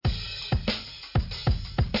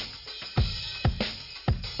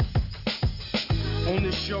in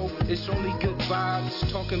the show, it's only good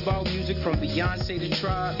vibes. Talking about music from Beyonce to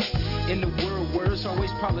Tribe. In the world where it's always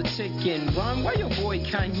politicking. Ron, why your boy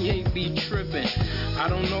Kanye be tripping? I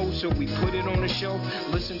don't know, so we put it on the show.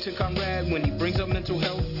 Listen to Conrad when he brings up mental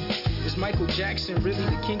health. Is Michael Jackson really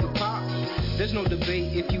the king of pop? There's no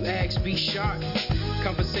debate if you ask, be shocked.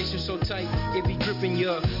 Conversation so tight, it be gripping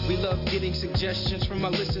ya. We love getting suggestions from our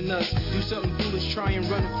listeners. Do something foolish, try and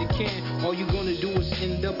run if you can. All you gonna do is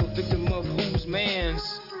end up a victim of Who's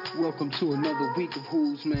Mans. Welcome to another week of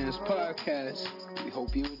Who's Mans podcast. We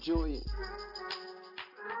hope you enjoy it.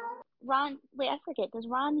 Ron, wait, I forget. Does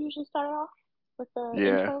Ron usually start off with the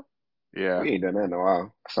Yeah. intro? Yeah. We ain't done that in a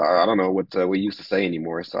while. So I don't know what we used to say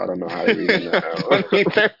anymore, so I don't know how to read it now.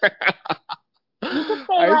 You could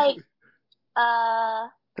say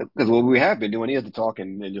Because what we have been doing is the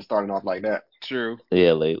talking and just starting off like that. True.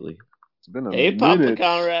 Yeah, lately. It's been a Hey, Papa minute.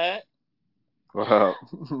 Conrad. Wow.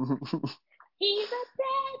 he's a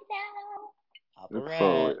dad now.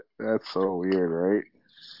 Papa That's so weird, right?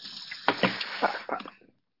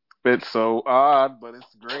 It's so odd, but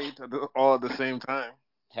it's great all at the same time.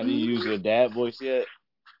 Have you used your dad voice yet?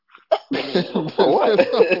 What?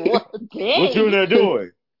 What you in there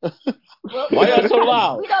doing? Why y'all so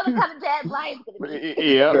loud? We know the kind of dad Brian's gonna be.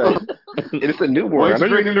 Yeah. Right. It's a newborn. I know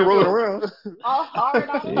you're gonna roll it around. All hard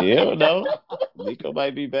on him. You don't know. Nico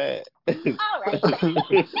might be bad. All right.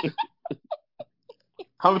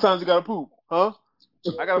 How many times you gotta poop? Huh?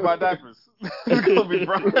 I gotta buy diapers. It's gonna be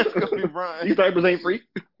Brian. It's gonna be Brian. These diapers ain't free.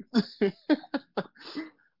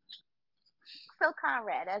 So,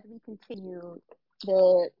 Conrad, as we continue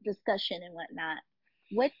the discussion and whatnot,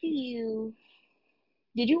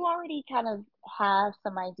 did you already kind of have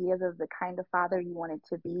some ideas of the kind of father you wanted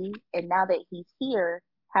to be? And now that he's here,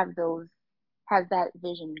 has that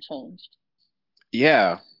vision changed?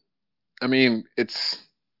 Yeah. I mean,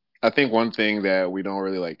 I think one thing that we don't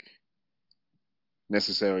really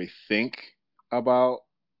necessarily think about,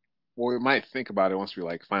 well, we might think about it once we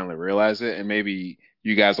finally realize it, and maybe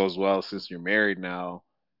you guys as well, since you're married now,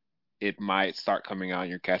 it might start coming out and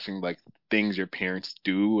you're catching things your parents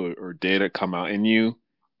do or did or come out in you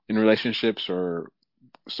in relationships or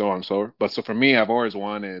so on and so forth. But so for me, I've always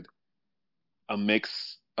wanted a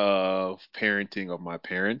mix of parenting of my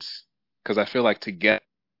parents, because I feel like to get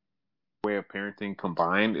way of parenting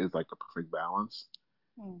combined is the perfect balance.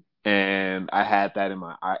 And I had that in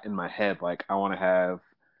my head, I want to have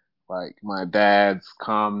my dad's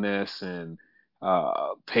calmness and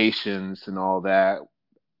patience and all that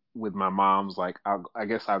with my mom's I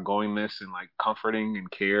guess outgoingness and comforting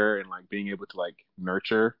and care and being able to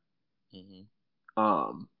nurture.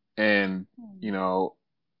 And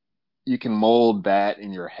you can mold that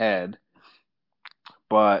in your head,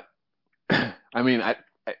 but I mean, I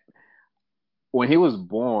when he was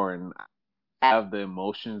born, I have the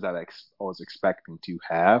emotions that I was expecting to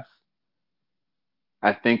have.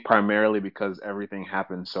 I think primarily because everything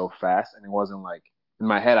happened so fast, and it wasn't in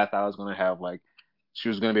my head I thought I was going to have she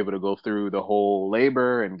was going to be able to go through the whole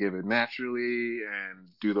labor and give it naturally and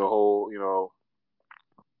do the whole,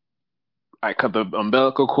 I cut the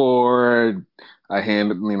umbilical cord, I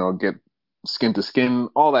get skin to skin,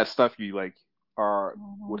 all that stuff you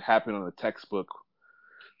would happen on a textbook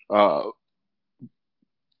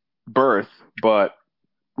birth, but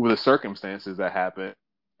with the circumstances that happened,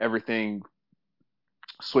 everything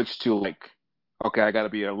switched to okay, I got to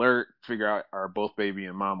be alert, figure out, are both baby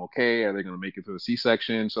and mom okay? Are they going to make it through the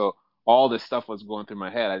C-section? So all this stuff was going through my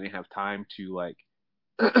head. I didn't have time to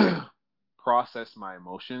process my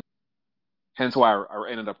emotions. Hence why I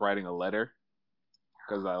ended up writing a letter,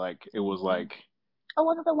 because it was Oh,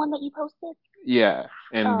 was it the one that you posted? Yeah.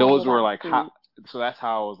 And those were so that's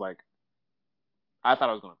how I was I thought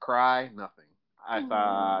I was going to cry. Nothing. I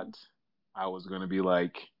thought I was going to be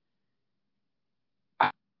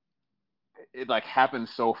it happened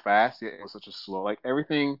so fast. It was such a slow,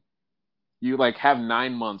 everything, you have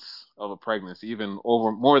 9 months of a pregnancy, even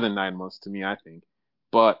over more than 9 months to me, I think.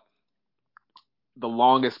 But the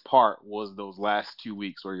longest part was those last 2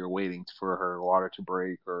 weeks where you're waiting for her water to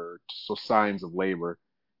break or so signs of labor.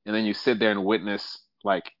 And then you sit there and witness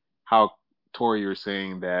how Tori, you were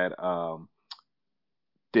saying that,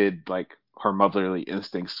 did her motherly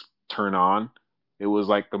instincts turn on. It was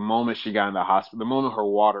the moment she got in the hospital, the moment her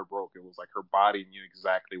water broke, it was her body knew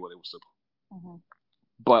exactly what it was supposed to.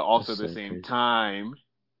 But also at the same time,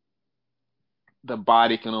 the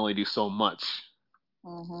body can only do so much.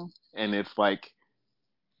 And it's I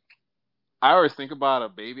always think about a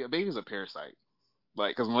baby. A baby's a parasite.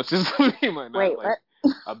 As much as we might not, Wait, what?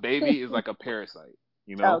 A baby is a parasite,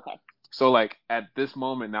 Oh, okay. So at this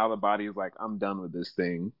moment now, the body is I'm done with this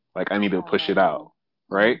thing. I need to push it out.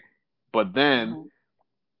 right? But then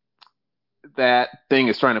that thing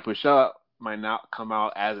is trying to push up might not come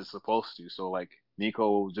out as it's supposed to. So like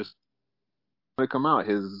Nico just to come out.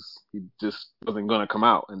 He just wasn't gonna come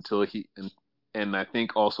out until and I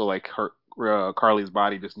think also like her Carly's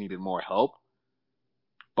body just needed more help.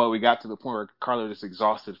 But we got to the point where Carly was just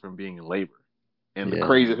exhausted from being in labor. And the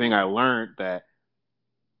crazy thing I learned that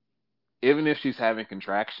even if she's having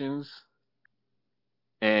contractions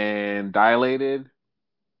and dilated,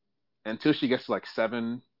 until she gets to like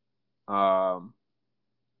 7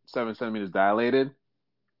 centimeters dilated,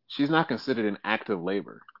 she's not considered in active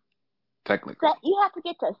labor, technically. So you have to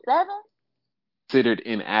get to 7? Considered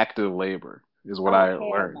in active labor is what I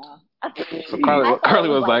learned. No. So Carly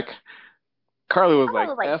was like,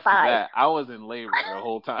 F 5. that. I was in labor the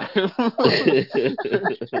whole time.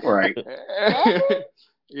 Right.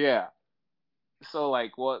 Yeah. So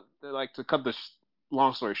like to cut the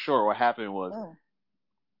long story short, what happened was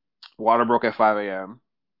water broke at 5 a.m.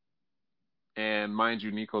 And mind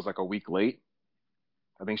you, Nico's like a week late.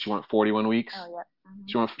 I think she went 41 weeks. Oh yeah.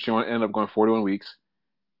 She ended up going 41 weeks.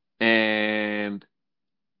 And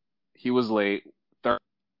he was late.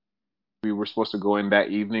 We were supposed to go in that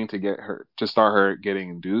evening to start her getting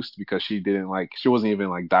induced because she wasn't even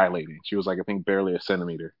like dilating. She was like, I think barely a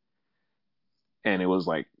centimeter. And it was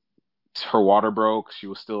like her water broke. She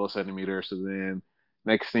was still a centimeter. So then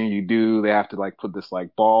next thing you do, they have to like put this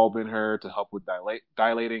like bulb in her to help with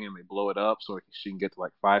dilating, and they blow it up so she can get to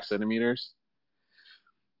like 5 centimeters.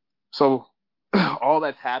 So all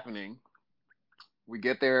that's happening. We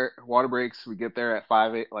get there, water breaks. We get there at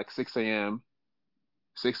 6 a.m.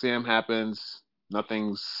 6 a.m. happens.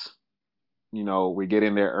 Nothing's, we get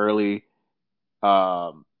in there early.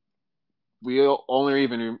 Only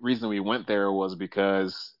reason we went there was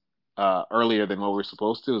because earlier than what we were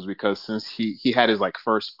supposed to, is because since he had his like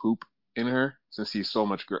first poop in her, since he's so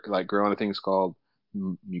much growing, I think it's called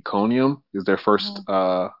meconium, is their first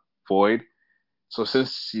void. So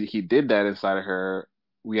since he did that inside of her,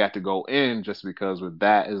 we had to go in just because with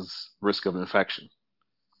that is risk of infection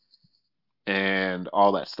and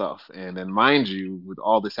all that stuff. And then mind you, with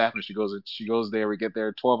all this happening, she goes there, we get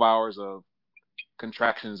there, 12 hours of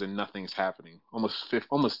contractions and nothing's happening.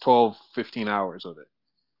 Almost 12, 15 hours of it.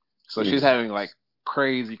 So she's having like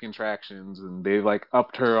crazy contractions, and they've like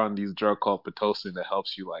upped her on these drug called Pitocin that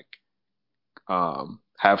helps you like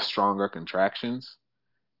have stronger contractions.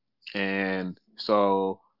 And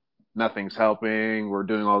so nothing's helping. We're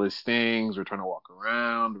doing all these things. We're trying to walk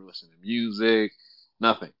around. We're listening to music.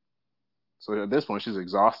 Nothing. So at this point, she's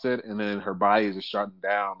exhausted, and then her body is just shutting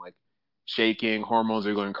down, like shaking. Hormones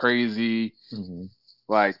are going crazy. Mm-hmm.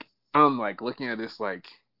 Like I'm like looking at this, like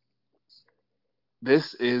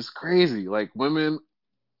this is crazy. Like women,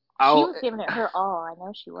 she was giving it her all. I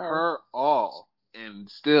know she was. Her all, and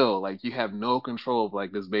still, like you have no control of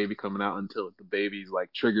like this baby coming out until the baby's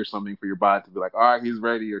like triggers something for your body to be like, all right, he's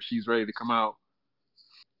ready or she's ready to come out.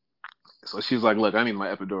 So she's like, look, I need my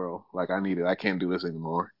epidural. Like I need it. I can't do this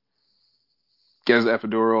anymore. Gets the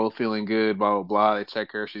epidural, feeling good, blah, blah, blah. They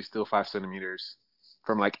check her. She's still 5 centimeters.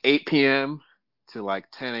 From like 8 p.m. to like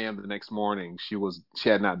 10 a.m. the next morning, she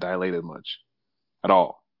had not dilated much at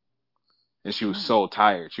all. And she was so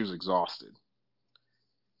tired. She was exhausted.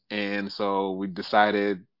 And so we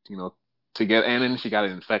decided, to get, and then she got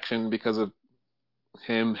an infection because of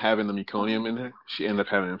him having the meconium in her. She ended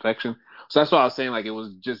up having an infection. So that's why I was saying, like, it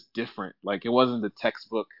was just different. Like, it wasn't the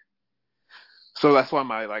textbook. So that's why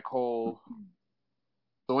my, like, So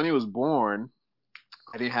when he was born,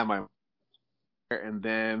 I didn't have my, and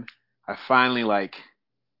then I finally, like,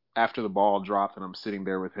 after the ball dropped and I'm sitting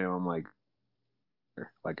there with him, I'm like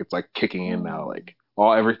it's like kicking in now. Like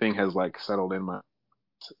everything has like settled in,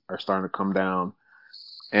 are starting to come down,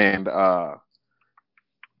 and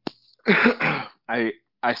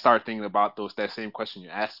I started thinking about that same question you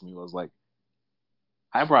asked me, was like,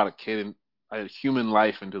 I brought a human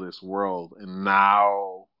life into this world, and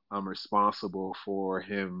now I'm responsible for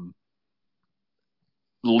him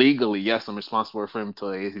legally. Yes, I'm responsible for him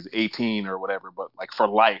until he's 18 or whatever, but like for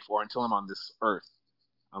life or until I'm on this earth,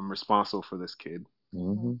 I'm responsible for this kid.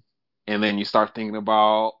 Mm-hmm. And then you start thining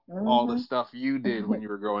about all the stuff you did when you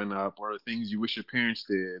were growing up, or the things you wish your parents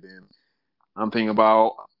did. And I'm thinking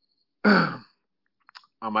about, am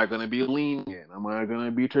I going to be lenient? Am I going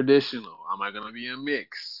to be traditional? Am I going to be a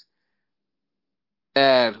mix?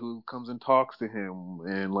 Dad who comes and talks to him,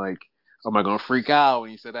 and like, am I going to freak out when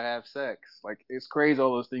he said I have sex? Like, it's crazy,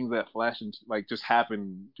 all those things that flash and like just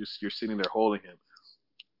happen. Just you're sitting there holding him.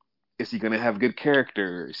 Is he going to have good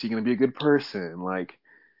character? Is he going to be a good person? Like,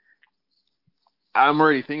 I'm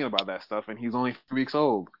already thinking about that stuff, and he's only 3 weeks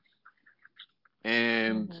old.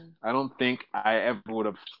 And Mm-hmm. I don't think I ever would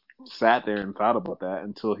have sat there and thought about that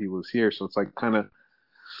until he was here. So it's like kind of,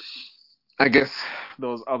 I guess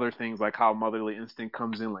those other things like how motherly instinct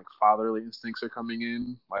comes in, like fatherly instincts are coming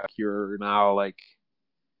in. Like you're now like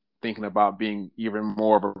thinking about being even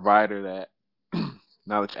more of a provider that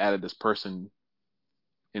now that you added this person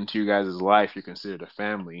into you guys' life, you're considered a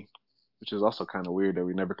family, which is also kind of weird that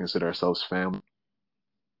we never consider ourselves family.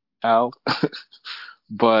 Al.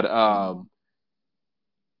 But Mm-hmm.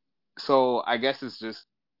 so I guess it's just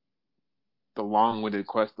the long-winded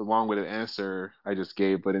answer I just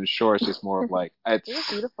gave. But in short, it's just more of like It was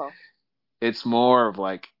beautiful. it's more of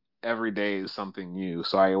like every day is something new.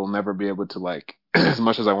 So I will never be able to like as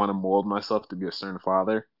much as I want to mold myself to be a certain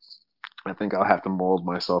father. I think I'll have to mold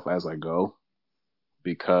myself as I go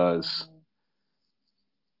because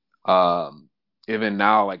Mm-hmm. um even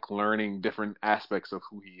now like learning different aspects of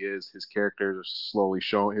who he is, his characters are slowly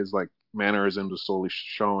showing his like mannerisms are slowly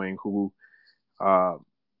showing uh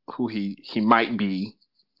who he might be.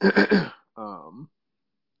 um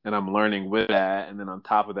and I'm learning with that, and then on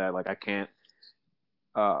top of that, like I can't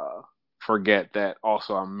uh forget that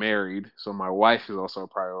also I'm married, so my wife is also a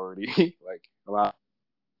priority. Like a lot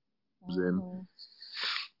of times in Mm-hmm.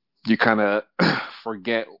 you kind of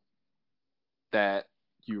forget that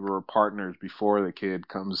you were partners before the kid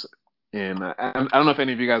comes in. I don't know if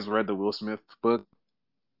any of you guys read the Will Smith book,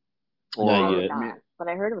 Not I or did yet. I mean, not, but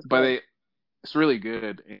I heard it was but good. it's really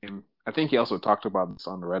good, and I think he also talked about this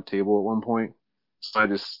on the Red Table at one point. So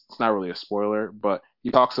it's not really a spoiler, but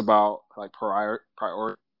he talks about like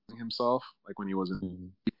prioritizing himself, like when he was in, Mhm.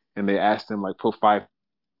 and they asked him like put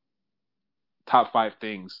top five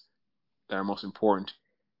things that are most important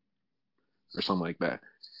or something like that.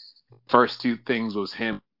 First two things was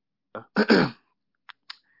him,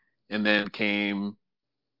 and then came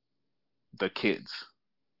the kids.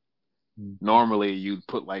 Mhm. Normally you'd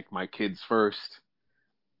put like my kids first,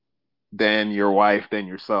 then your wife, then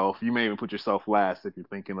yourself. You may even put yourself last if you're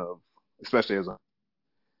thinking of, especially as a.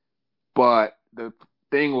 But the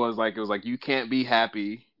thing was like it was like you can't be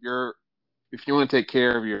happy. You're if you want to take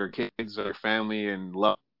care of your kids or your family and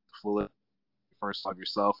love fully, first love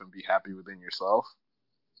yourself and be happy within yourself,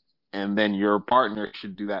 and then your partner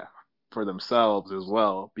should do that for themselves as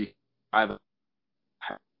well. Be either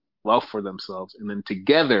love for themselves, and then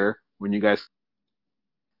together when you guys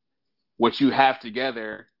what you have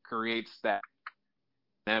together creates that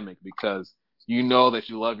dynamic because you know that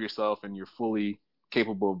you love yourself and you're fully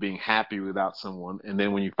capable of being happy without someone. And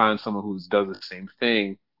then when you find someone who does the same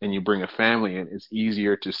thing and you bring a family in, it's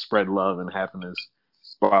easier to spread love and happiness,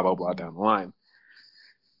 blah, blah, blah, Mm-hmm. down the line.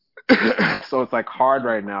 So it's like hard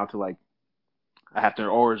right now to like, I have to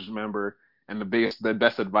always remember, and the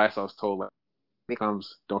best advice I was told like,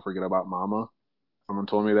 comes, don't forget about mama. Someone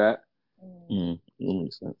told me that. Mm-hmm. Mm. That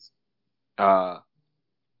makes sense. Uh,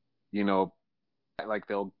 you know, like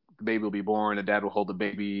the baby will be born, the dad will hold the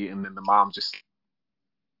baby, and then the mom just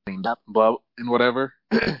cleaned up, blah, and whatever.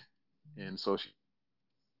 And so she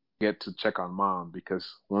get to check on mom because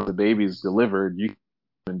when the baby's delivered, you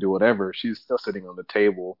can do whatever. She's still sitting on the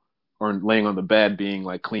table or laying on the bed, being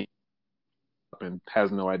like clean up and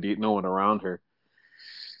has no idea, no one around her.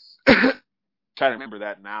 Try to remember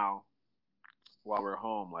that now while we're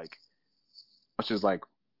home. Like, much as like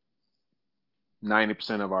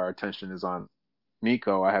 90% of our attention is on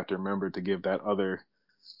Nico, I have to remember to give that other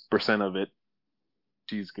percent of it.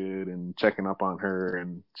 She's good and checking up on her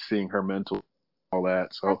and seeing her mental, all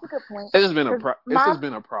that. So That's a good point. Because it's just moms,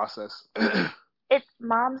 been a process. it's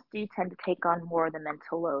moms do tend to take on more of the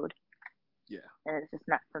mental load, Yeah. and it's just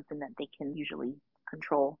not something that they can usually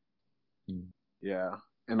control. Mm. Yeah.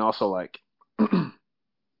 And also like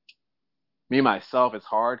me myself, it's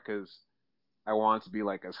hard because I want to be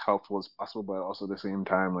like as helpful as possible, but also at the same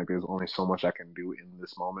time, like there's only so much I can do in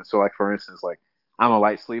this moment. So like for instance, like I'm a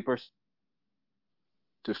light sleeper.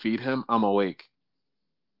 To feed him, I'm awake.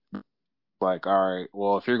 Like, all right,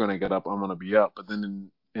 well if you're gonna get up, I'm gonna be up. But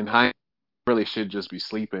then in hindsight, I really should just be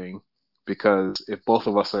sleeping because if both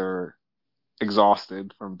of us are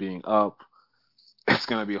exhausted from being up, it's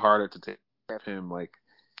gonna be harder to take care of him. Like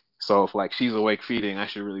so if like she's awake feeding, I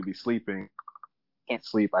should really be sleeping. Can't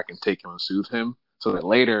sleep, I can take him and soothe him. So that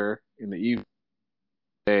later in the evening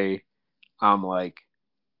day, I'm like,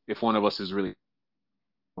 if one of us is really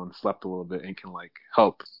slept a little bit and can like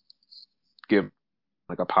help give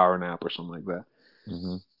like a power nap or something like that.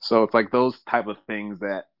 Mm-hmm. So it's like those type of things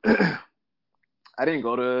that I didn't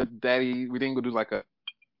go to daddy. We didn't go do like a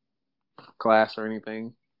class or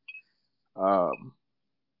anything. Um,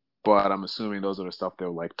 but I'm assuming those are the stuff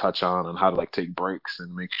they'll like touch on how to like take breaks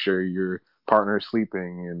and make sure your partner is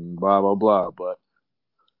sleeping and blah blah blah. But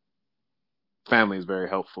family is very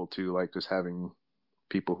helpful too, like just having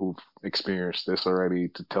people who've experienced this already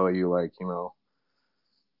to tell you, like,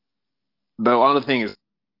 the other thing is,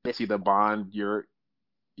 see the bond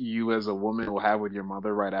you as a woman will have with your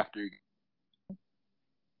mother right after you.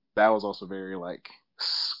 That was also very like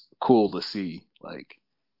cool to see. Like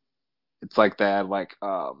it's like that, like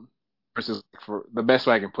versus for the best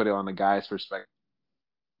way I can put it on the guy's perspective,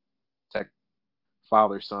 like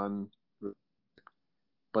father son.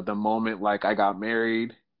 But the moment like I got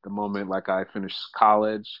married, the moment like I finished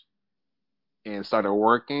college and started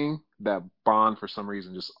working, that bond for some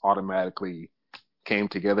reason just automatically came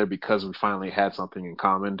together because we finally had something in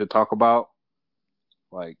common to talk about.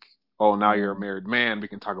 Like, oh, now you're a married man, we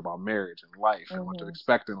can talk about marriage and life and what to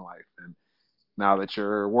expect in life. And now that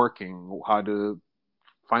you're working, how to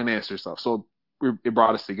finance yourself. So it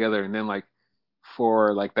brought us together. And then like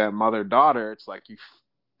for like that mother-daughter, it's like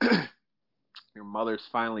your mother's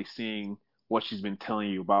finally seeing what she's been telling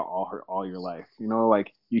you about all your life.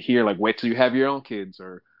 Like you hear like wait till you have your own kids,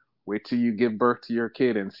 or wait till you give birth to your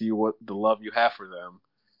kid and see what the love you have for them.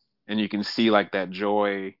 And you can see like that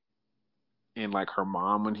joy in like her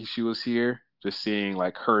mom when she was here, just seeing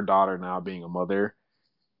like her daughter now being a mother.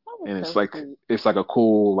 And it's like sweet. It's like a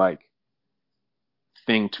cool like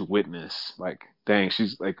thing to witness. Like, dang,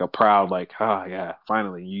 she's like a proud like, yeah,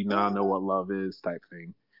 finally you now know what love is type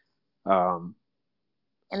thing.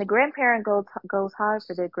 And the grandparent goes hard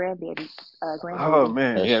for their grandbaby. Oh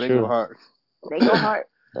man, That's yeah, they true. go hard. They go hard.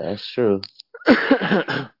 That's true.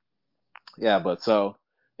 Yeah, but so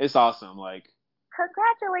it's awesome. Like,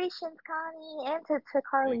 congratulations, Connie, and to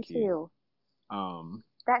Carly too.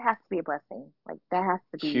 That has to be a blessing. Like that has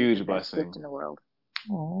to be huge the best blessing gift in the world.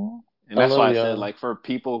 Aww. And that's why I said, like, for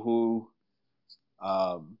people who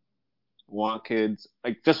want kids,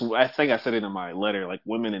 like, just I think I said it in my letter, like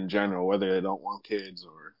women in general, whether they don't want kids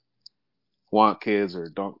or want kids or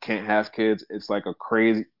can't have kids, it's like a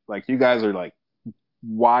crazy, like, you guys are like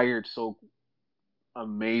wired so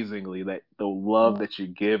amazingly that the love that you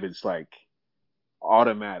give is like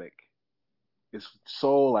automatic. It's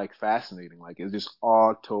so like fascinating. Like it's just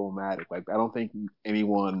automatic. Like I don't think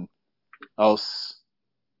anyone else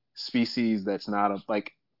species that's not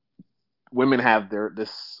like women have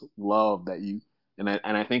this love that you and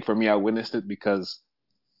I think for me I witnessed it because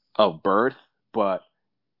of birth, but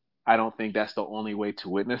I don't think that's the only way to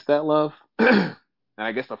witness that love. And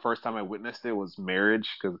I guess the first time I witnessed it was marriage,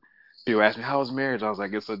 because people ask me how was marriage. I was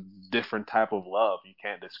like, it's a different type of love. You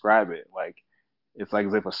can't describe it. Like it's like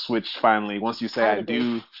as if a switch finally once you say I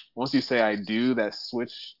do, that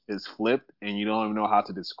switch is flipped, and you don't even know how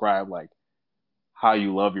to describe like how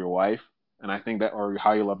you love your wife, and I think that, or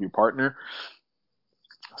how you love your partner.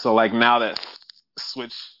 So like now that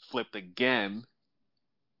switch flipped again,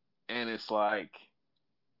 and it's like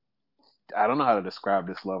I don't know how to describe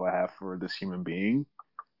this love I have for this human being,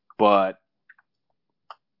 but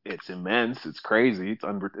it's immense. It's crazy.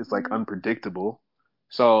 It's like unpredictable.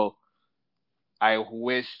 So I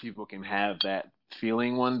wish people can have that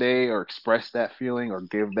feeling one day, or express that feeling, or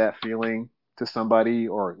give that feeling to somebody,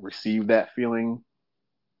 or receive that feeling,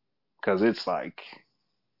 because it's like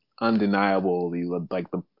undeniably like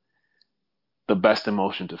the best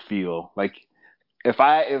emotion to feel. Like if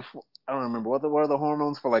I don't remember what are the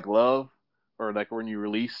hormones for like love, or like when you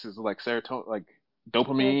release, is it like serotonin, like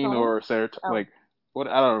dopamine, or like what,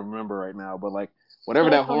 I don't remember right now, but like whatever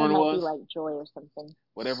that hormone was, be like joy or something.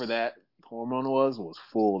 Whatever that hormone was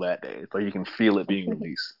full that day. It's like you can feel it being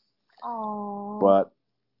released. Aww. But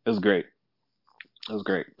it was great. It was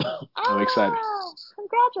great. I'm excited.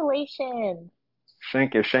 Congratulations.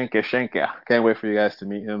 Shanka. Can't wait for you guys to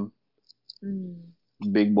meet him.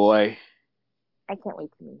 Big boy. I can't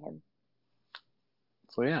wait to meet him.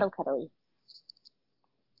 So yeah. So cuddly.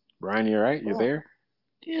 Brian, you alright? You there?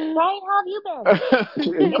 Yeah. Brian, how have you been?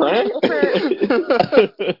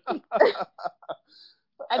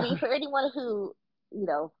 I mean, for anyone who,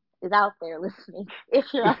 is out there listening, if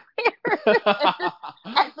you're out there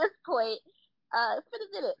at this point, it's been a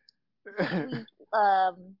minute since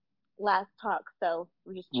we last talked, so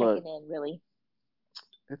we're just checking in, really.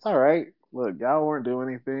 It's all right. Look, y'all weren't doing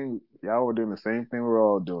anything. Y'all were doing the same thing we're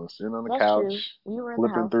all doing, sitting on the couch, we were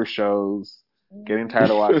flipping through shows, getting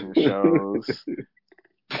tired of watching the shows.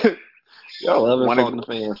 Y'all love it on the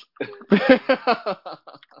fans.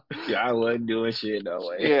 Y'all wasn't doing shit no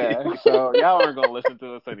way. Yeah, so y'all weren't gonna listen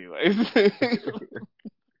to us anyways.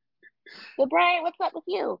 So Brian, what's up with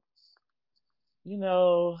you?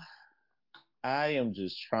 I am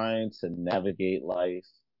just trying to navigate life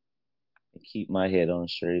and keep my head on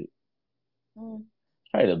straight.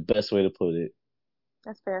 Probably the best way to put it.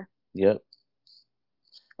 That's fair. Yep.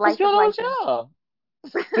 What's Life is going on life. with y'all?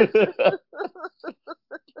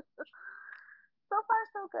 So far,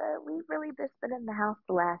 so good. We've really just been in the house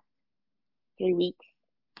the last 3 weeks.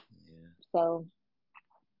 Yeah. So,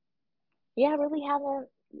 yeah, I really haven't,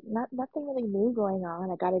 nothing really new going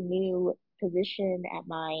on. I got a new position at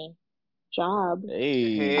my job,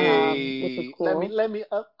 Hey. which was Hey, cool. let me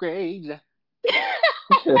upgrade ya.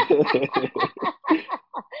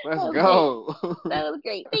 That Let's was great. go. That was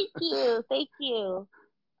great. Thank you. Thank you.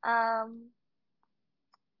 Um,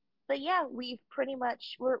 but yeah, we've pretty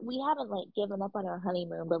much we haven't like given up on our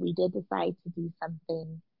honeymoon, but we did decide to do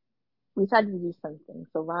something. We decided to do something.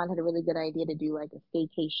 So Ron had a really good idea to do like a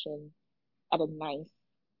staycation at a nice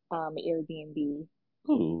Airbnb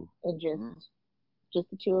Ooh. and Mm. just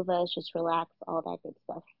the two of us, just relax, all that good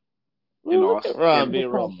stuff. In Ooh, look at Ron And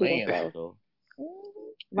just being kind of treat ourselves. romantic.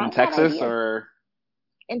 in Ron got Texas ideas. or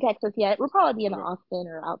In Texas, yeah. We'll probably be in okay. Austin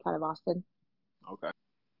or outside of Austin. Okay.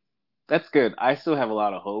 That's good. I still have a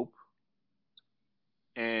lot of hope,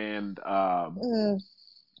 and Mm.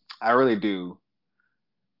 I really do.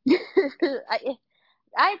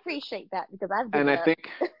 I appreciate that because I've And given I up. think,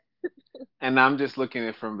 and I'm just looking at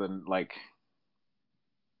it from the like,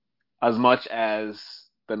 as much as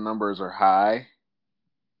the numbers are high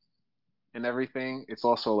and everything, it's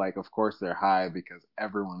also like, of course, they're high because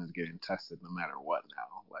everyone is getting tested no matter what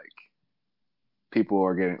now. Like, people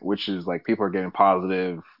are getting, which is like, people are getting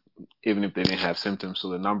positive even if they didn't have symptoms, so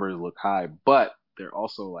the numbers look high, but they're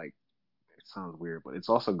also like, it sounds weird, but it's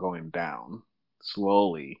also going down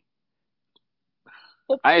slowly.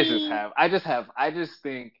 I just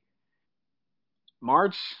think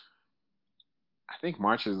March. I think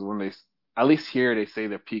March is when they, at least here, they say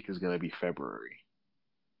the peak is going to be February.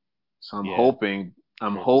 So Yeah, I'm heard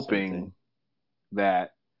the same hoping thing.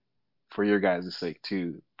 that for your guys' sake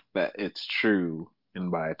too, that it's true. And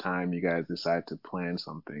by the time you guys decide to plan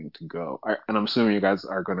something to go, and I'm assuming you guys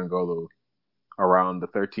are going to go around the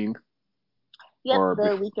 13th Yep, or the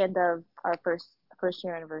before. weekend of our first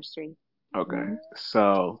year anniversary. Okay, Hmm.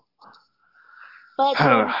 so But I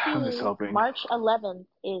don't know. then I'm just too, hoping. March 11th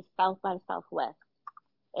is South by Southwest.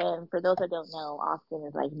 And for those that don't know, Austin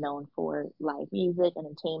is like known for live music,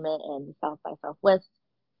 entertainment, and the South by Southwest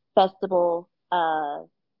festival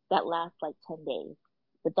that lasts like 10 days.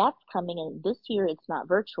 But that's coming in this year, it's not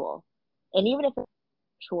virtual. And even if it's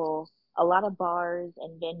virtual, a lot of bars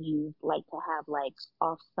and venues like to have like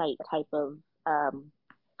off-site type of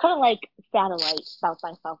kind of like satellite South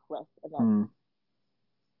by Southwest events. Hmm,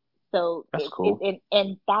 So that's it cool.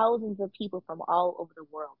 and thousands of people from all over the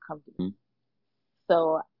world come to.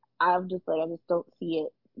 So I'm just like I just don't see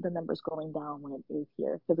it the numbers going down when it is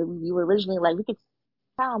here because we were originally like we could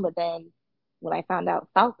town, but then when I found out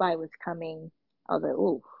South by was coming, I was like,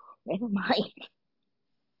 oh, never mind.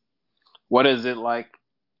 What is it like?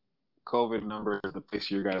 COVID numbers, the place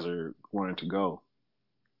you guys are wanting to go.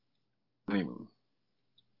 Honeymoon.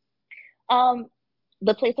 Um,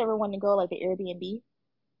 the place I ever wanted to go, like the Airbnb.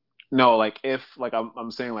 No, like if like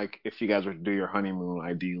I'm saying like if you guys were to do your honeymoon,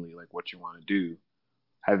 ideally, like what you want to do.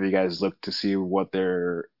 Have you guys looked to see what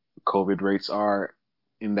their COVID rates are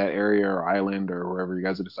in that area or island or wherever you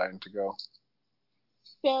guys are deciding to go?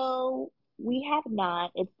 So we have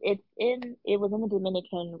not. It was in the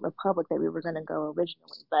Dominican Republic that we were gonna go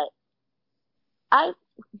originally, but I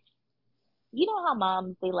you know how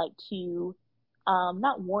moms they like to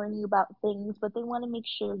not warn you about things, but they want to make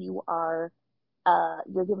sure you're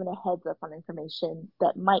given a heads up on information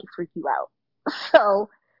that might freak you out. So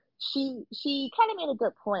she kind of made a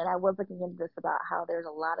good point. I was looking into this about how there's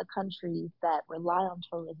a lot of countries that rely on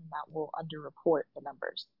tourism that will underreport the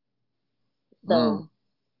numbers. Mm. So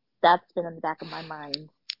that's been in the back of my mind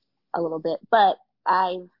a little bit. But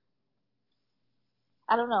I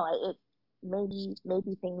don't know. It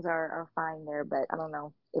maybe things are fine there, but I don't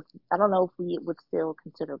know if we would still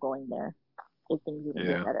consider going there if things even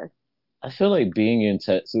get Yeah. better. I feel like being in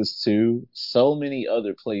Texas too, so many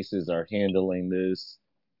other places are handling this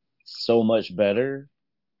so much better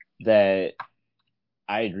that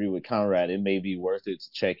I agree with Conrad. It may be worth it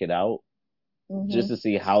to check it out just Mhm. to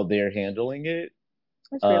see how they're handling it.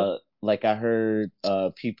 That's real. Like I heard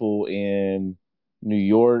people in New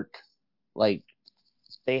York, like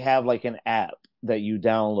they have like an app that you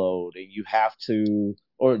download and you have to,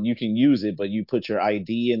 or you can use it, but you put your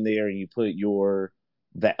ID in there and you put your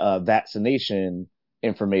vaccination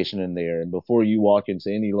information in there. And before you walk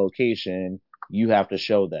into any location, you have to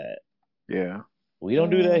show that. Yeah. We don't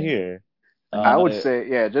do that Mm, here. I mhm. would say,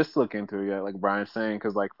 yeah, just look into it, yeah, like Brian's saying,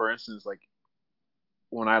 because like for instance, like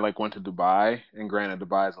when I like went to Dubai, and granted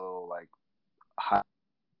Dubai is a little like hot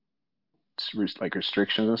like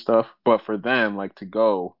restrictions and stuff. But for them, like to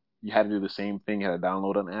go, you had to do the same thing. You had to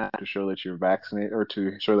download an app to show that you're vaccinated or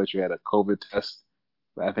to show that you had a COVID test.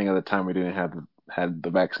 I think at the time we didn't have had the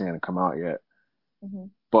vaccine hadn't come out yet. Mm-hmm.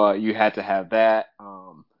 But you had to have that.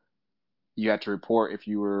 You had to report if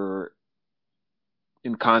you were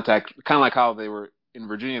in contact, kind of like how they were in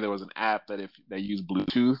Virginia. There was an app that used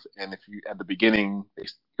Bluetooth, and if you at the beginning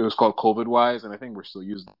it was called COVID Wise, and I think we're still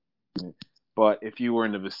using it. But if you were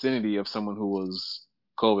in the vicinity of someone who was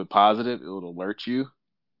COVID positive, it would alert you,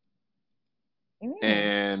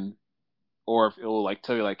 and or if it will like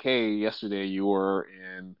tell you like, hey, yesterday you were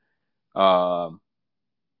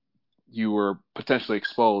potentially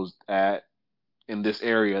exposed in this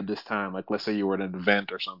area at this time. Like let's say you were at an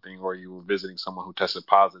event or something, or you were visiting someone who tested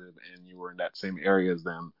positive and you were in that same area as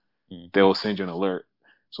them, they will send you an alert.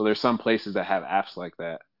 So there's some places that have apps like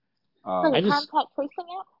that. Contact tracing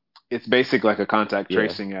app? It's basically like a contact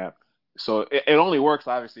tracing app. So it only works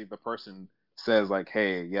obviously if the person says like,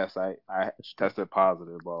 hey, yes, I tested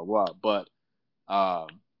positive, blah, blah, blah. But I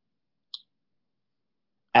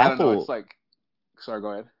don't know. It's like, sorry,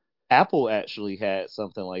 go ahead. Apple actually had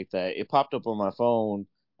something like that. It popped up on my phone.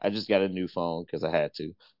 I just got a new phone because I had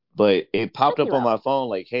to. But it popped up on my phone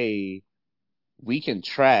like, hey, we can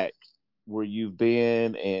track where you've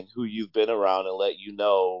been and who you've been around and let you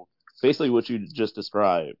know basically what you just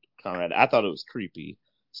described, Conrad. I thought it was creepy,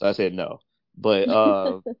 so I said no. But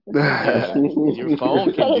your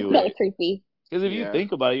phone can do it. Creepy. Because if you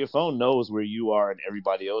think about it, your phone knows where you are and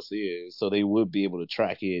everybody else is, so they would be able to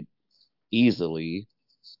track it easily.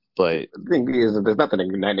 But the thing is, there's nothing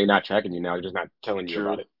they're not tracking you now. They're just not telling you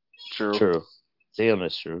about it. True. Damn,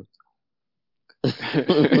 that's true.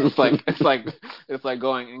 it's like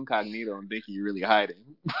going incognito and thinking you're really hiding.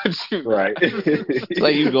 Right. It's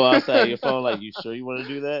like you go outside your phone, like, you sure you want to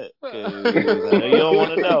do that? 'Cause I know you don't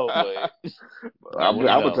want to know, but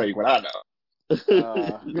I will tell you what I know.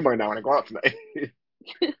 You might not want to go out tonight.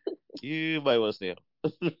 You might want to stay home.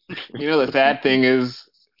 The sad thing is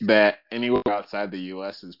that anywhere outside the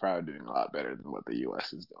U.S. is probably doing a lot better than what the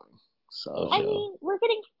U.S. is doing. So I mean, we're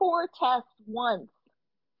getting 4 tests once.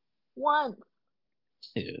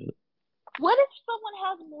 Yeah. What if someone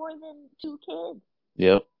has more than 2 kids?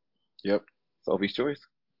 Yep. Sophie's choice.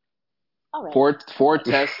 All right. 4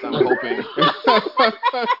 tests. I'm hoping.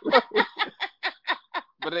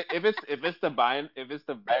 But if it's the Binax, was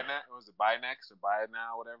it Binax or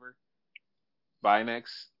Binax, whatever,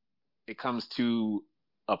 Binax, it comes to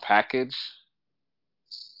a package,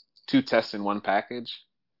 2 tests in one package.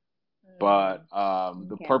 But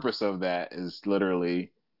the purpose of that is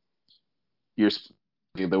literally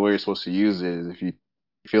the way you're supposed to use it is if you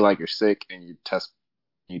feel like you're sick and you test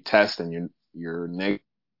and you're negative,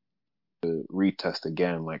 to retest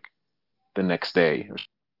again like the next day.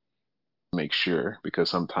 Make sure, because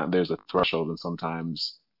sometimes there's a threshold and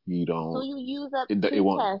sometimes you don't. So you use up 2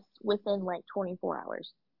 tests within like 24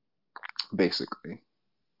 hours. Basically,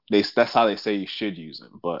 that's how they say you should use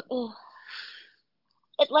them, but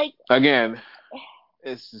again,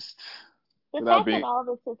 it's just the fact that all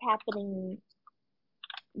this is happening.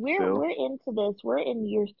 We're into this. We're in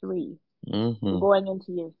year 3. Mm-hmm. Going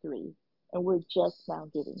into year 3, and we're just now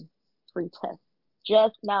getting free tests.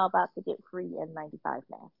 Just now about to get free N95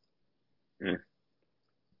 masks.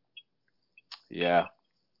 Yeah,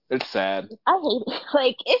 it's sad. I hate it.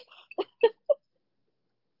 Like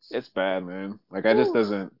it's bad, man. Like I just wish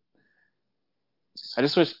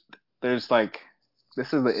there's like,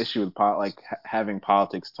 this is the issue with having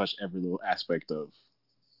politics touch every little aspect of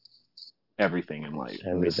everything in life.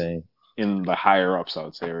 Everything. In the higher ups, I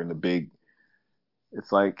would say, or in the big.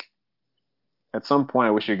 It's like, at some point,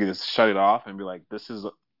 I wish you could just shut it off and be like, this is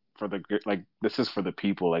for the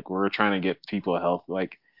people. Like, we're trying to get people health.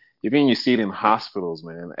 Like, even you see it in hospitals,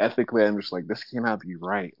 man. Ethically, I'm just like, this cannot be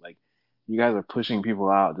right. Like, you guys are pushing people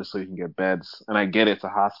out just so you can get beds. And I get it, it's a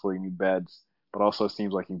hospital, you need beds. But also, it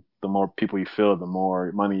seems like the more people you fill, the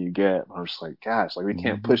more money you get. I'm just like, gosh, like, we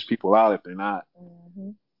can't push people out if they're not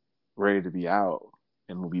ready to be out.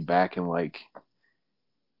 And we'll be back in like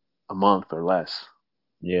a month or less.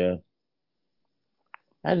 Yeah.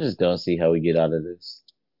 I just don't see how we get out of this.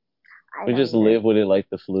 We just live with it like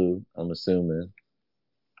the flu, I'm assuming.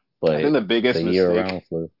 But I think the biggest mistake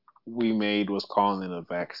flu we made was calling it a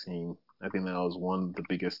vaccine. I think that was one of the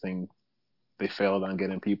biggest things they failed on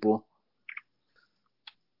getting people.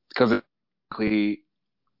 Because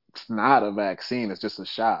it's not a vaccine, it's just a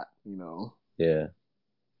shot, Yeah.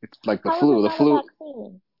 It's like the flu. The flu.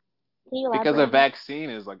 Because a vaccine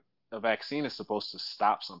is supposed to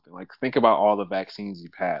stop something. Like, think about all the vaccines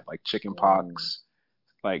you've had, like chickenpox,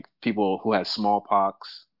 like people who had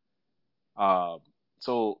smallpox,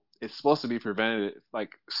 So it's supposed to be prevented,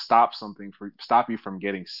 like stop you from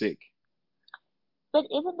getting sick. But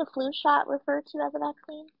isn't the flu shot referred to as a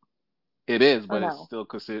vaccine? It is, Or but it's no? still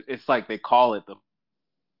considered. It's like they call it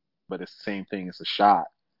but it's the same thing. It's a shot.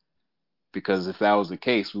 Because if that was the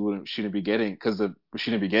case, shouldn't be getting we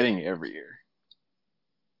shouldn't be getting it every year.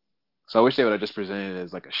 So I wish they would have just presented it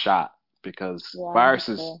as like a shot because Yeah, that's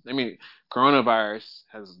viruses. fair. I mean, coronavirus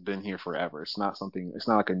has been here forever. It's not something. It's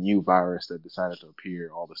not like a new virus that decided to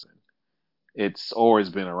appear all of a sudden. It's always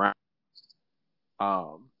been around.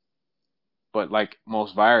 Um, but like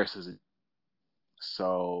most viruses,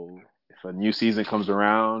 so if a new season comes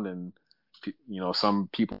around and some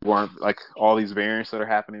people aren't like all these variants that are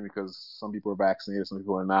happening because some people are vaccinated, some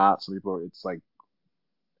people are not, it's like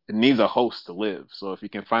it needs a host to live. So if you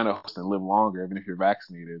can find a host and live longer, even if you're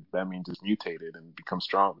vaccinated, that means it's mutated and become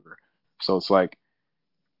stronger. So it's like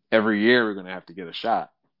every year we're gonna have to get a shot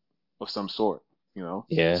of some sort.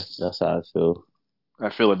 Yeah, that's how I feel. I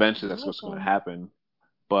feel eventually that's what's gonna happen,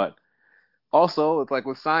 but also it's like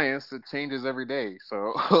with science, it changes every day.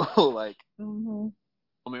 So like, moment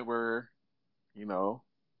where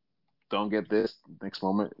don't get this, next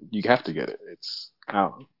moment you have to get it. I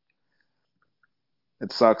don't know.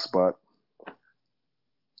 It sucks, but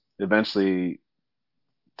eventually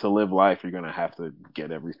to live life, you're going to have to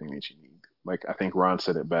get everything that you need. Like, I think Ron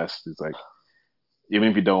said it best. It's like, even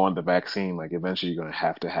if you don't want the vaccine, like, eventually you're going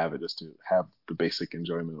to have it just to have the basic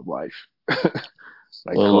enjoyment of life.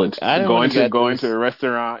 Like, Well, going to a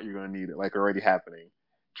restaurant, you're going to need it, like, already happening.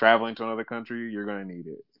 Traveling to another country, you're going to need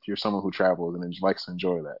it. If you're someone who travels and likes to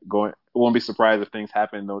enjoy that. Won't be surprised if things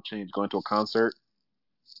happen, no change. Going to a concert,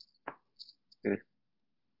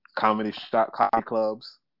 comedy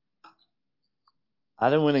clubs. I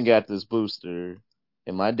done went and got this booster,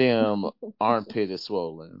 and my damn armpit is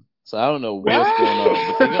swollen. So I don't know what's going on,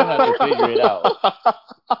 but they're gonna have to figure it out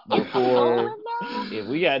before. If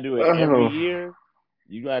we gotta do it every year,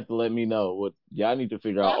 you gonna have to let me know. What y'all need to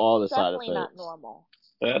figure out all the side effects. Definitely not normal.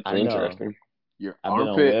 That's interesting. Your I've been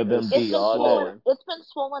on armpit WebMD all day. It's been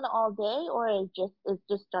swollen all day, or it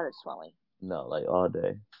just started swelling. No, like all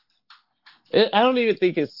day. I don't even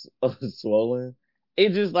think it's swollen.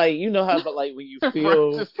 It's just like, you know how, like, when you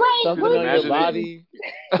feel something on your body,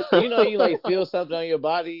 you like feel something on your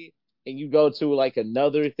body and you go to like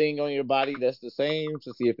another thing on your body that's the same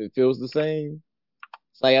to see if it feels the same.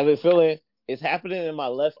 It's like I've been feeling it's happening in my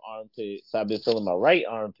left armpit, so I've been feeling my right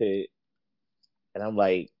armpit, and I'm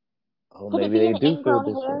like, oh, maybe they do feel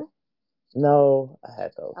different. Hair? No, I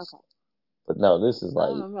had those, okay. But no, this is like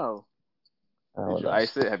I don't know. Did you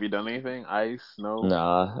ice it? Have you done anything? Ice? No.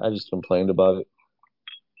 Nah, I just complained about it.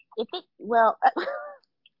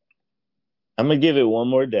 I'm gonna give it one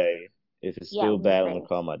more day. If it's still bad, I'm gonna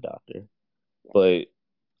call my doctor. Yeah. But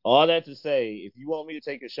all that to say, if you want me to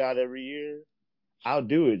take a shot every year, I'll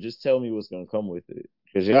do it. Just tell me what's gonna come with it.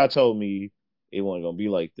 Because y'all told me it wasn't gonna be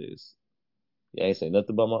like this. You ain't saying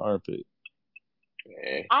nothing about my armpit.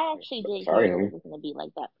 I actually did hear it was gonna be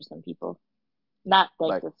like that for some people. Not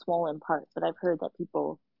like the swollen part, but I've heard that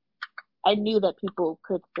I knew that people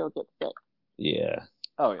could still get sick. Yeah.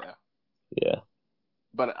 Oh, yeah. Yeah.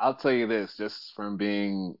 But I'll tell you this, just from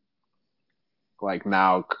being, like,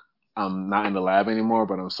 now I'm not in the lab anymore,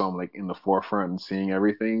 but I'm like in the forefront and seeing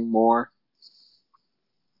everything more.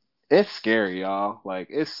 It's scary, y'all. Like,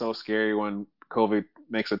 it's so scary when COVID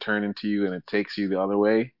makes a turn into you and it takes you the other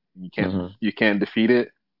way. You can't defeat it.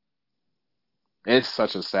 It's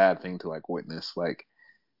such a sad thing to like witness. Like,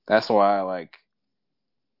 that's why like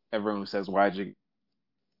everyone says, why'd you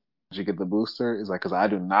get the booster? Is like, because I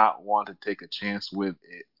do not want to take a chance with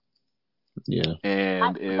it. Yeah.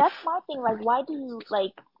 And that's my thing. Like, why do you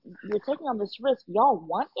you're taking on this risk? Y'all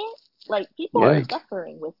want it? Like, people are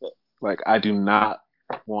suffering with it. Like, I do not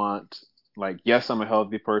want, like, yes, I'm a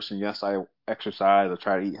healthy person. Yes, I exercise. I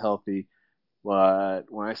try to eat healthy. But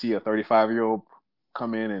when I see a 35-year-old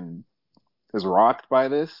come in and is rocked by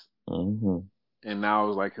this, and now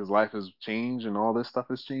it's like his life has changed and all this stuff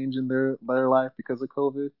has changed in their life because of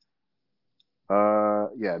COVID.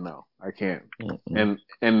 Yeah, no, I can't. And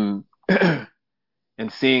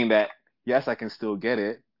and seeing that, yes, I can still get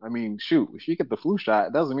it. I mean, shoot, if you get the flu shot,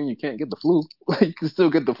 it doesn't mean you can't get the flu. You can still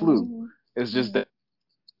get the flu. It's just that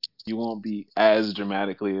you won't be as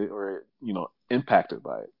dramatically or impacted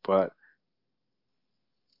by it. But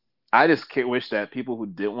I just wish that people who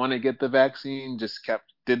didn't want to get the vaccine just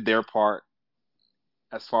did their part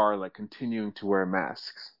as far as like continuing to wear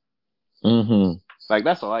masks. Like,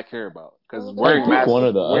 that's all I care about. Because wearing masks, one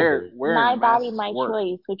or the other. My body, my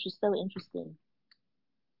choice, which is so interesting.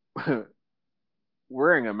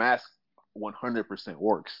 Wearing a mask 100%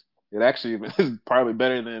 works. It actually is probably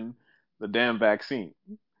better than the damn vaccine.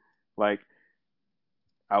 Like,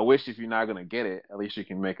 I wish if you're not gonna get it, at least you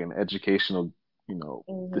can make an educational,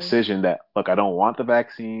 decision that look, I don't want the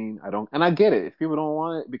vaccine. I don't, and I get it. If people don't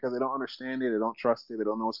want it because they don't understand it, they don't trust it, they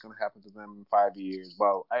don't know what's gonna happen to them in 5 years.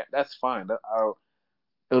 Well, that's fine.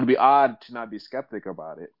 It would be odd to not be skeptic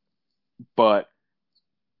about it, but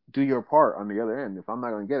do your part on the other end. If I'm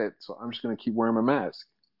not gonna get it, so I'm just gonna keep wearing my mask.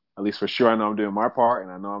 At least for sure, I know I'm doing my part,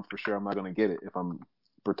 and I know I'm for sure I'm not gonna get it if I'm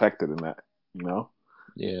protected in that.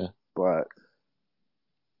 Yeah. But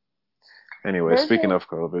anyway, speaking of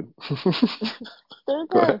COVID,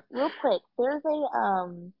 real quick. There's a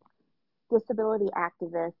disability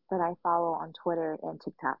activist that I follow on Twitter and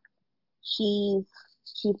TikTok. She's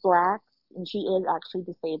black and she is actually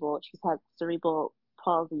disabled. She's had cerebral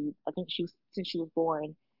palsy. I think since she was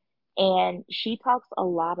born, and she talks a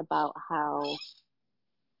lot about how,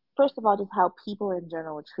 first of all, just how people in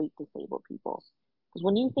general treat disabled people. Because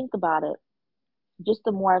when you think about it, just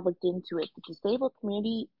the more I've looked into it, the disabled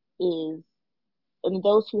community is, and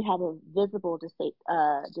those who have a visible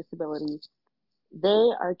disability,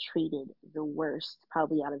 they are treated the worst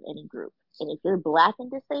probably out of any group. And if you're black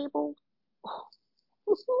and disabled,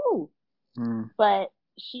 But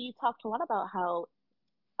she talked a lot about how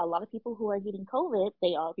a lot of people who are getting COVID,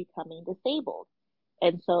 they are becoming disabled.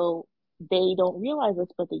 And so they don't realize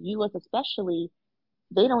this, but the U.S. especially,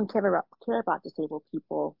 they don't care about disabled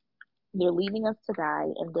people. They're leaving us to die,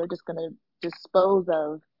 and they're just going to dispose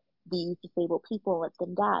of these disabled people and let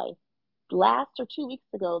them die. Last or 2 weeks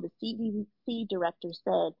ago, the CDC director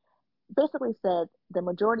basically said the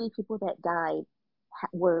majority of people that died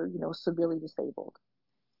were, severely disabled.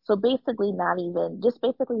 So basically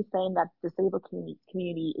basically saying that disabled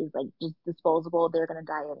community is like just disposable. They're going to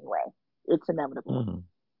die anyway. It's inevitable.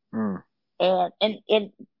 And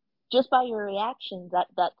just by your reactions,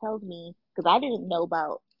 that tells me, because I didn't know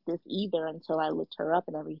about this either until I looked her up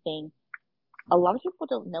and everything. A lot of people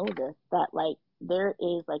don't know this, that like there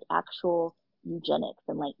is like actual eugenics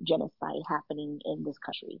and like genocide happening in this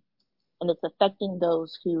country. And it's affecting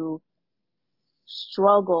those who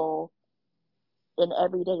struggle in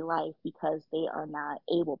everyday life because they are not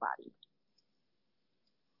able-bodied.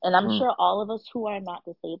 And I'm sure all of us who are not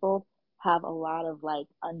disabled have a lot of like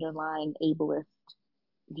underlying ableist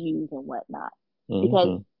views and whatnot.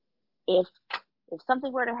 Because if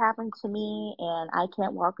something were to happen to me and I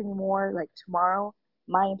can't walk anymore, like tomorrow,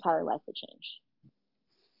 my entire life would change.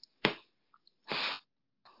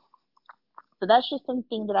 So that's just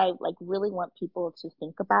something that I like really want people to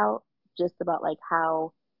think about, just about like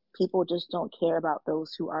how people just don't care about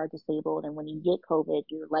those who are disabled. And when you get COVID,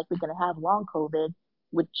 you're likely going to have long COVID,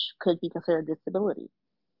 which could be considered disability.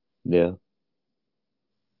 Yeah.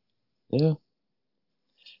 Yeah.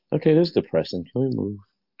 Okay, this is depressing. Can we move?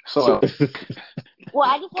 So, well,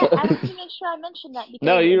 I wanted to make sure I mentioned that because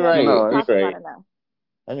no, you're right. No, you're right.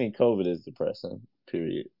 I mean, COVID is depressing.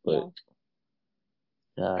 Period. But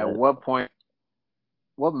at what point?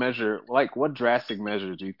 What drastic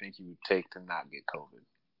measure do you think you would take to not get COVID?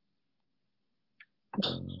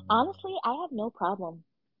 Honestly, I have no problem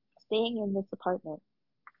staying in this apartment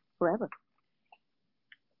forever.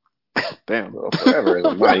 Damn. Well, forever is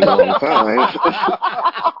a mighty long time.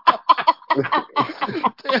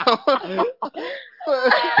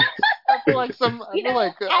 I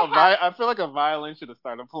feel like a violin should have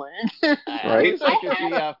started playing. Right? I can see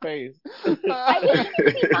your face. I wish you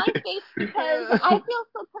could see my face because I feel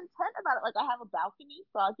so content about it. Like I have a balcony,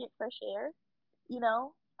 so I'll get fresh air.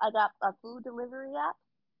 I got a food delivery app,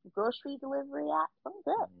 grocery delivery app. I'm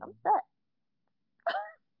good. I'm set.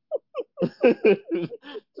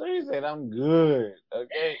 So you said I'm good,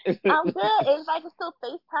 okay? I'm good. If I can still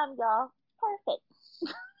FaceTime y'all, perfect.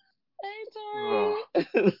 Hey, Tori.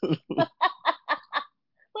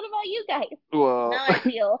 What about you guys? Well, now I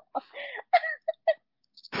feel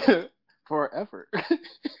for effort.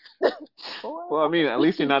 Well, I mean, at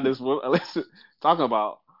least you're not this. At least talking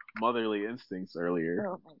about motherly instincts earlier.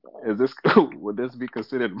 Oh my God. Would this be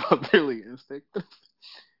considered motherly instinct?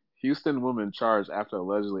 Houston woman charged after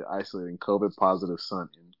allegedly isolating COVID positive son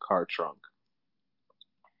in car trunk.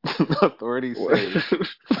 Authorities say.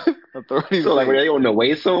 So like, were they on the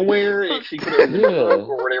way somewhere? And she could have,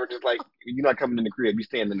 or they were just like, "You're not coming in the crib. You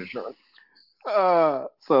stand in the trunk."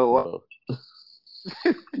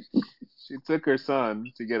 She took her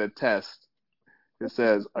son to get a test. It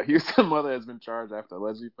says a Houston mother has been charged after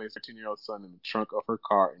allegedly placed her 13-year-old son in the trunk of her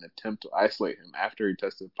car in an attempt to isolate him after he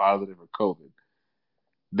tested positive for COVID.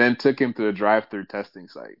 Then took him to a drive-through testing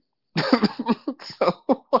site. So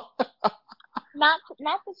not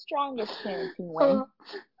the strongest parenting way,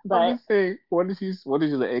 but I'm just saying, what did you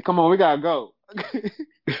say? Hey, come on, we gotta go.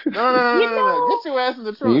 No. Get your ass in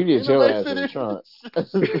the trunk. You get your ass in the trunk.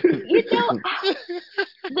 This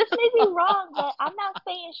may be wrong, but I'm not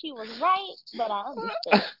saying she was right, but I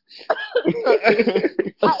understand.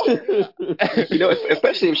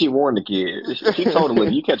 Especially if she warned the kid. She told him,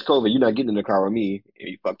 if you catch COVID, you're not getting in the car with me. And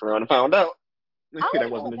he fucked around and found out. That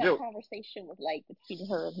wasn't a joke. That conversation was like between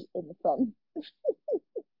her and the son.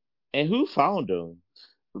 And who found him?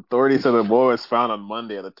 Authorities said the boy was found on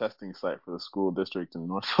Monday at a testing site for the school district in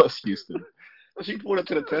Northwest Houston. She pulled up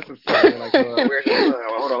to the testing site like, where's your son?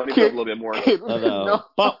 Hold on, let me talk a little bit more. No.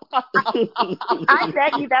 I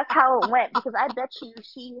bet you that's how it went, because I bet you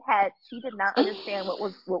she did not understand what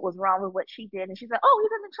was wrong with what she did, and she's like, oh,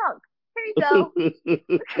 he's in the trunk. Here you go.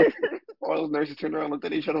 All those nurses turned around and looked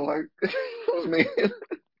at each other like, who's man?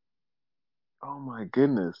 Oh my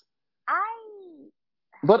goodness.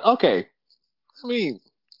 But okay. I mean,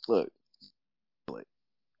 look.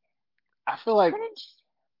 I feel like.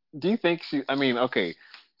 Do you think she? I mean, okay.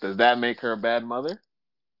 Does that make her a bad mother?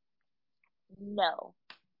 No.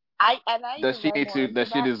 Does she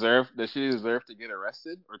deserve to get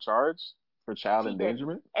arrested or charged for child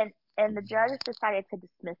endangerment? And the judge decided to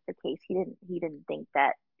dismiss the case. He didn't think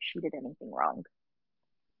that she did anything wrong.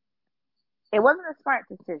 It wasn't a smart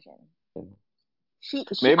decision.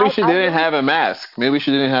 Maybe she didn't have a mask. Maybe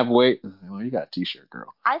she didn't have weight. Well, you got a t-shirt,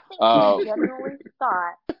 girl. I think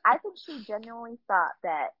she genuinely thought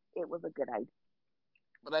that it was a good idea.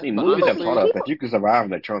 But movies have taught us that you can survive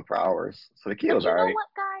in the trunk for hours. So the kid was all right. You know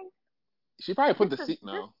what, guys? She probably put the seat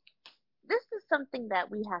now. This is something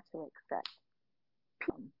that we have to accept.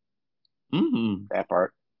 That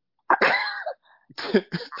part.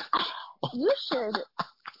 You should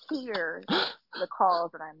hear the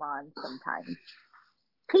calls that I'm on sometimes.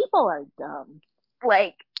 People are dumb.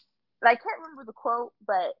 Like, I can't remember the quote,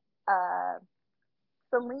 but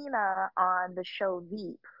Selena on the show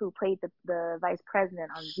Veep, who played the vice president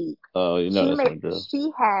on Veep. Oh, you know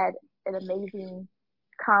she had an amazing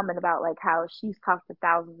comment about like how she's talked to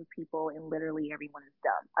thousands of people and literally everyone is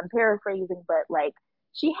dumb. I'm paraphrasing, but like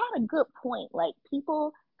she had a good point. Like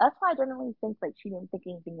people, that's why I generally think like she didn't think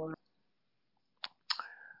anything was.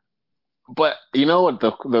 But you know what?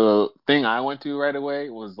 The thing I went to right away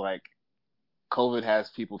was like, COVID has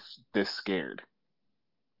people this scared.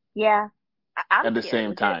 Yeah. At the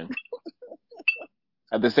same time.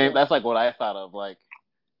 That's like what I thought of. Like,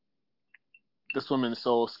 this woman's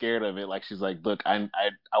so scared of it. Like, she's like, look, I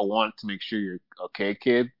want to make sure you're okay,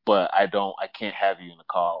 kid, but I can't have you in the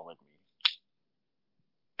car with me.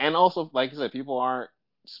 And also, like I said, people aren't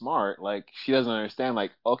smart. Like, she doesn't understand,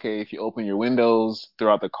 like, okay, if you open your windows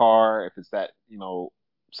throughout the car, if it's that,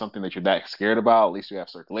 something that you're that scared about, at least you have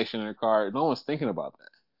circulation in your car. No one's thinking about that.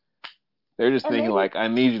 They're just thinking, like, I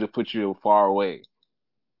need you to put you far away.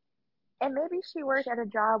 And maybe she worked at a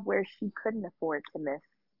job where she couldn't afford to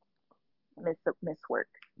miss work.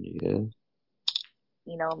 Yeah.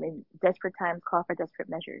 Desperate times call for desperate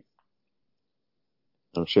measures.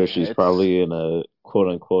 I'm sure she's probably in a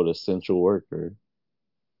quote-unquote essential worker.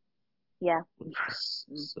 Yeah.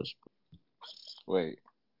 Wait.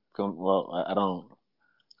 Well, I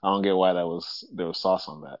don't get why there was sauce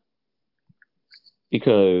on that.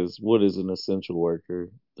 Because what is an essential worker?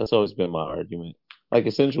 That's always been my argument. Like,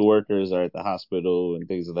 essential workers are at the hospital and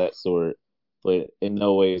things of that sort, but in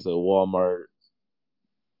no way is a Walmart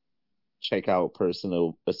checkout person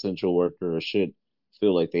an essential worker or should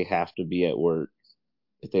feel like they have to be at work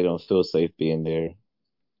if they don't feel safe being there.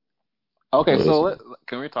 Okay, so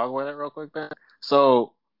can we talk about that real quick then?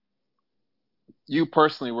 So, you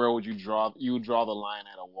personally, where would you draw? You would draw the line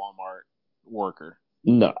at a Walmart worker?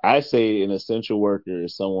 No, I say an essential worker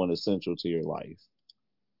is someone essential to your life.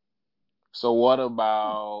 So what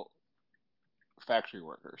about factory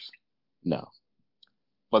workers? No.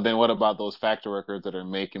 But then what about those factory workers that are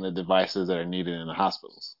making the devices that are needed in the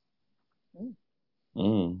hospitals?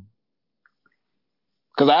 Because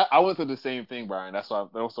I went through the same thing, Brian. That's the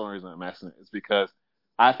only reason I'm asking it. It's because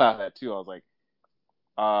I thought that too. I was like,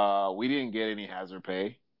 we didn't get any hazard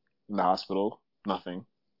pay in the hospital. Nothing.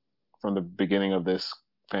 From the beginning of this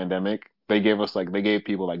pandemic, they gave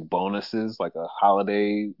people like bonuses, like a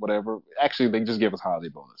holiday, whatever. Actually, they just gave us holiday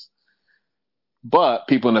bonus. But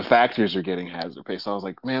people in the factories are getting hazard pay. So I was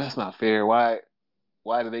like, man, that's not fair. Why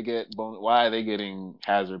do they get why are they getting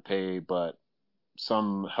hazard pay, but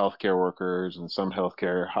some healthcare workers and some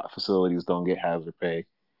healthcare facilities don't get hazard pay?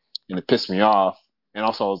 And it pissed me off. And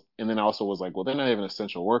then I also was like, well, they're not even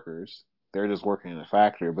essential workers. They're just working in a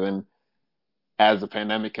factory. But then as the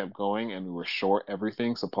pandemic kept going and we were short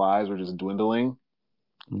everything, supplies were just dwindling.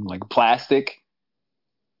 Like plastic,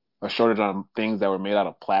 a shortage on things that were made out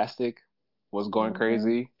of plastic was going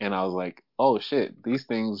crazy. And I was like, oh shit, these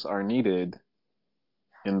things are needed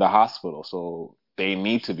in the hospital. So they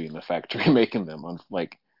need to be in the factory making them.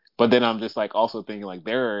 But then I'm just like also thinking like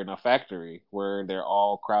they're in a factory where they're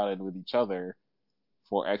all crowded with each other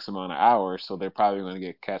for X amount of hours. So they're probably going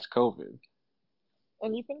to catch COVID.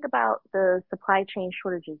 And you think about the supply chain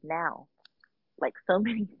shortages now, like so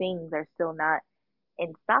many things are still not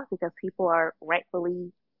in stock because people are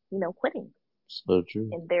rightfully, quitting. So true.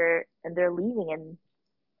 And they're leaving,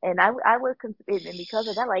 and I would consider, and because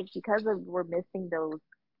of that, like because of we're missing those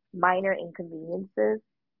minor inconveniences,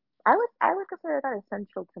 I would consider that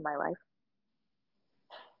essential to my life.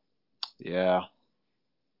 Yeah.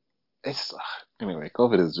 Anyway,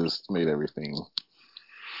 COVID has just made everything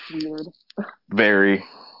weird. Very.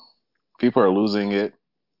 People are losing it.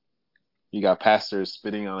 You got pastors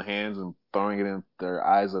spitting on hands and throwing it in their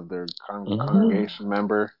eyes of their congregation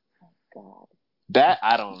member. Oh, God. That,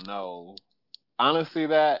 I don't know. Honestly,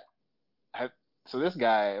 so this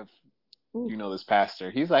guy, if you know this pastor,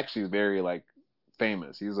 he's actually very, like,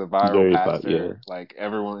 famous. He's a viral pastor. Like,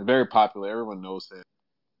 everyone, very popular. Everyone knows him.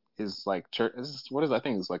 His, like, church, I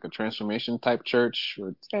think it's like a transformation type church.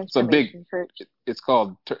 It's a big church. It's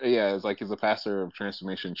called, it's like he's a pastor of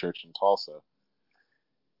Transformation Church in Tulsa.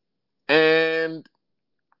 And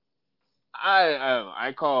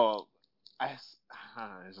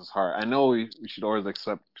it's just hard. I know we should always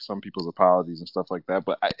accept some people's apologies and stuff like that,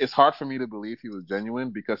 but it's hard for me to believe he was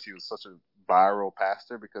genuine because he was such a viral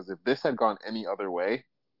pastor. Because if this had gone any other way,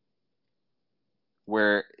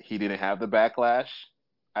 where he didn't have the backlash,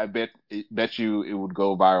 I bet you it would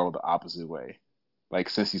go viral the opposite way. Like,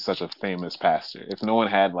 since he's such a famous pastor, if no one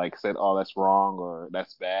had like said, "Oh, that's wrong" or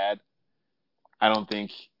 "That's bad," I don't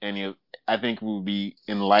think I think we'll be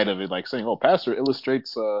in light of it, like saying, "Oh, pastor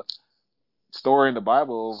illustrates a story in the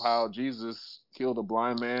Bible of how Jesus healed a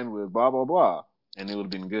blind man with blah blah blah," and it would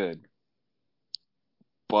have been good.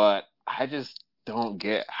 But I just don't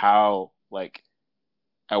get how, like,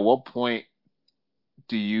 at what point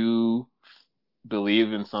do you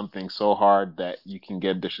believe in something so hard that you can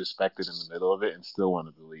get disrespected in the middle of it and still want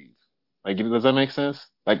to believe? Like, does that make sense?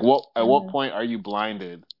 Like, at what point are you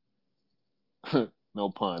blinded? No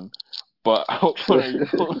pun. But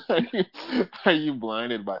are you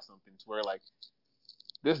blinded by something to where, like,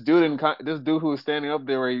 this dude who was standing up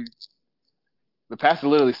there, where the pastor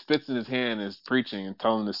literally spits in his hand and is preaching and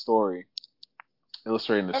telling the story,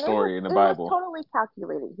 illustrating the story in the Bible. It was totally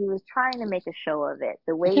calculated. He was trying to make a show of it.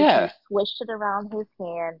 The way he swished it around his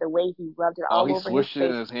hand, the way he rubbed it all over his face. Oh, he swished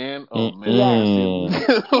it in his hand? Oh, man.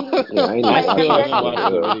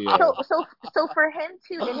 So for him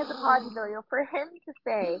to, in his apology video, for him to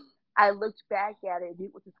say, "I looked back at it and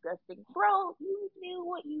it was disgusting." Bro, you knew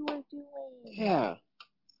what you were doing. Yeah.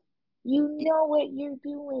 You know what you're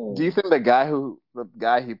doing. Do you think the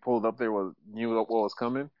guy he pulled up there knew what was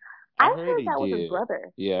coming? I heard that was his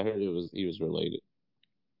brother. Yeah, I heard he was related.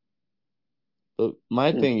 But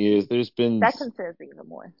my thing is, there's been that concerns me even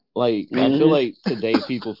more. Like, I feel like today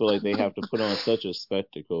people feel like they have to put on such a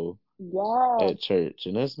spectacle at church,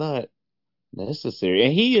 and that's not necessary.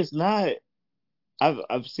 And he is not.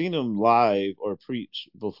 I've seen him live or preach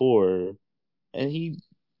before, and he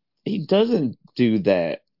doesn't do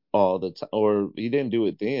that all the time, or he didn't do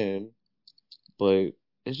it then. But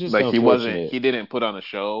it's just like he didn't put on a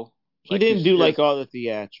show. He didn't do like all the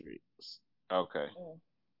theatrics. Okay.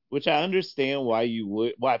 Which I understand why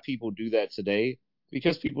people do that today,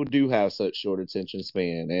 because people do have such short attention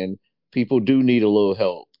span and people do need a little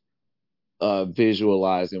help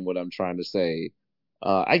visualizing what I'm trying to say.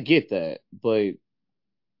 I get that, but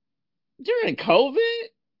during COVID,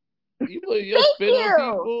 you put your spit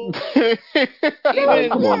on people. Even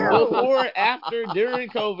before, after, during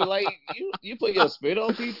COVID, like you put your spit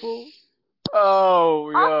on people. Oh,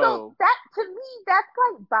 yo. Also, that to me, that's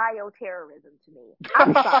like bioterrorism to me.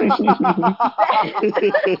 I'm sorry.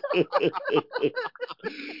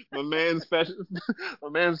 My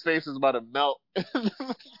man's face is about to melt. Can't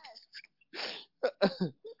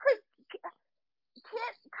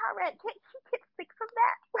get sick from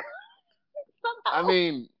that? Somehow. I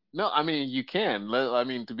mean, you can.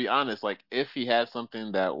 To be honest, like, if he had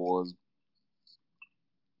something that was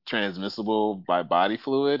transmissible by body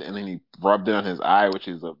fluid, and then he rubbed it on his eye, which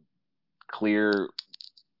is the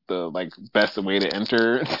best way to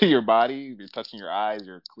enter to your body. If you're touching your eyes,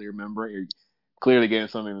 your clear membrane, you're clearly getting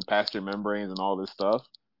something past your membranes and all this stuff.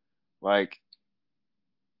 Like,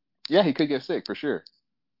 yeah, he could get sick for sure.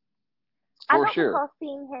 I don't recall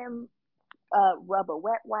seeing him rub a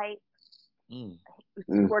wet wipe, Mm.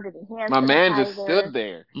 squirted in hand My sanitizer. man just stood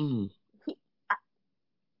there.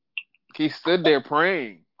 He stood there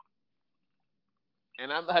praying.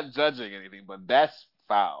 And I'm not judging anything, but that's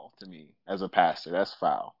foul to me as a pastor. That's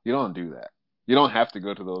foul. You don't do that. You don't have to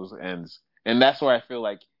go to those ends. And that's where I feel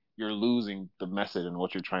like you're losing the message and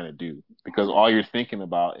what you're trying to do, because all you're thinking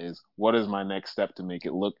about is what is my next step to make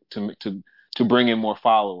it look to bring in more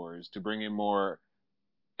followers, to bring in more.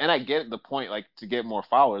 And I get the point, like to get more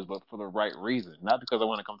followers, but for the right reason, not because I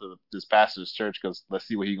want to come to this pastor's church because let's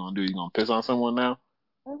see what he's gonna do. He's gonna piss on someone now.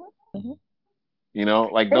 Mm-hmm. You know,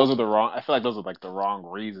 like those are the wrong. I feel like those are like the wrong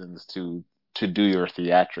reasons to do your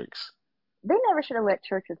theatrics. They never should have let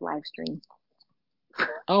churches live stream.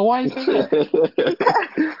 Oh, why you say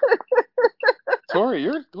that? Tori,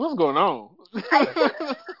 what's going on? I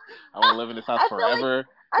want to live in this house forever.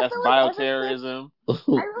 That's bioterrorism.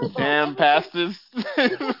 Damn pastors.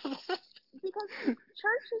 Because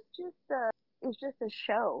church is just a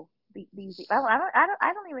show.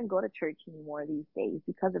 I don't even go to church anymore these days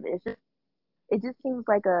because of it. It just seems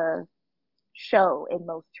like a show in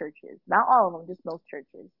most churches. Not all of them, just most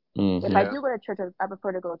churches. If I do go to church, I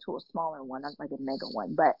prefer to go to a smaller one, not like a mega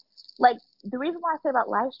one. But like the reason why I say about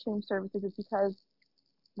live stream services is because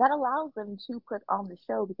that allows them to put on the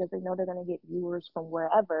show because they know they're going to get viewers from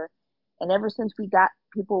wherever. And ever since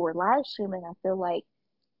people were live streaming, I feel like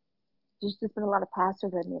there's just been a lot of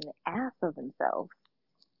pastors that made an ass of themselves,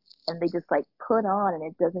 and they just like put on, and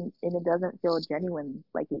it doesn't feel genuine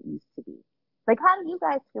like it used to be. Like, how do you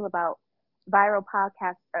guys feel about viral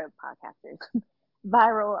podcasters,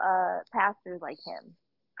 viral pastors like him?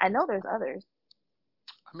 I know there's others.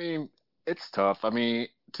 I mean, it's tough. I mean,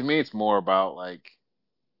 to me, it's more about like,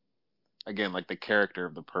 again, like the character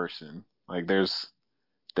of the person. Like, there's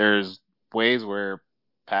ways where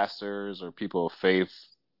pastors or people of faith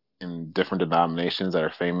in different denominations that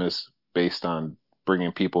are famous based on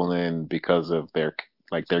bringing people in because of their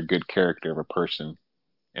good character of a person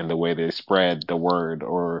and the way they spread the word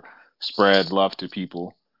or spread love to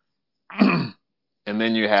people. And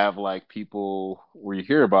then you have like people where you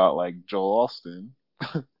hear about like Joel Austin,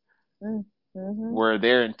 where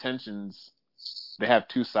their intentions, they have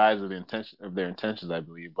two sides of their intentions, I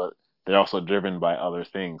believe, but they're also driven by other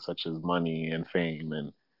things such as money and fame,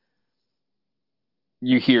 and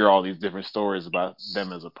you hear all these different stories about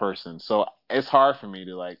them as a person. So it's hard for me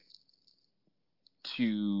to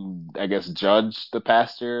I guess, judge the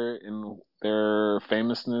pastor in their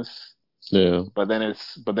famousness. Yeah. But then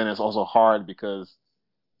it's also hard because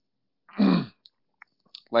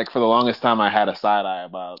like for the longest time I had a side eye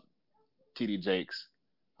about T.D. Jakes.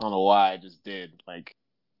 I don't know why, I just did. Like,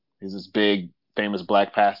 he's this big famous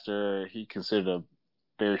black pastor. He considered a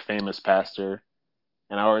very famous pastor.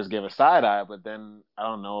 And I always give a side eye, but then I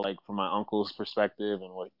don't know, like from my uncle's perspective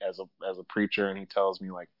and like as a preacher, and he tells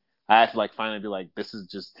me like I have to like finally be like, this is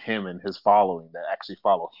just him and his following that actually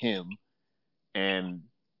follow him, and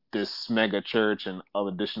this mega church and other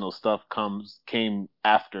additional stuff came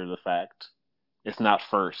after the fact. It's not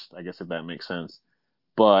first, I guess, if that makes sense.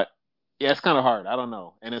 But yeah, it's kind of hard. I don't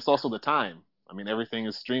know, and it's also the time. I mean, everything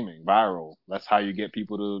is streaming, viral. That's how you get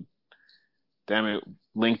people to, damn it,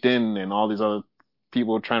 LinkedIn and all these other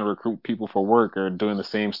people trying to recruit people for work are doing the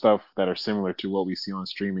same stuff that are similar to what we see on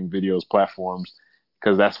streaming videos platforms,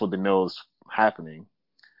 because that's what they know is happening.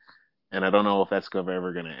 And I don't know if that's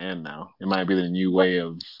ever going to end now. It might be the new way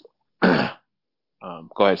of go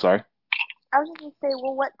ahead, sorry. I was just going to say,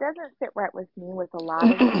 well, what doesn't sit right with me with a lot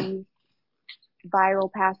of these viral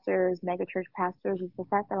pastors, mega church pastors, is the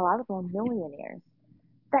fact that a lot of them are millionaires.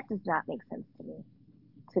 That does not make sense to me,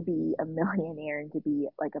 to be a millionaire and to be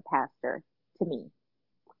like a pastor, to me.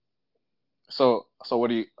 So what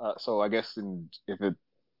do you? So I guess if it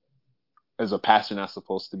is a pastor not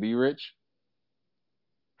supposed to be rich?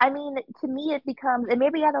 I mean, to me, it becomes, and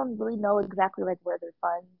maybe I don't really know exactly like where their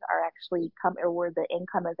funds are actually or where the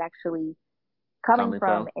income is actually coming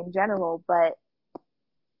from in general, but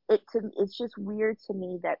it's just weird to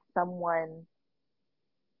me that someone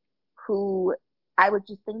who I would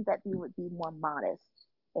just think that they would be more modest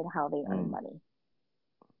in how they earn money.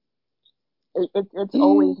 It's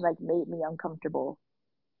always like made me uncomfortable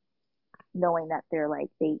knowing that they're like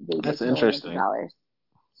they That's make millions of interesting. dollars.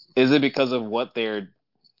 Is it because of what their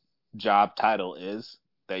job title is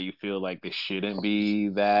that you feel like they shouldn't be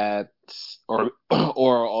that,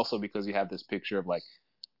 or also because you have this picture of like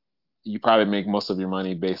you probably make most of your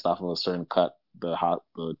money based off of a certain cut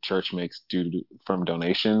the church makes from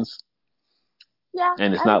donations? Yeah,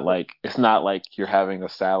 and it's not like you're having a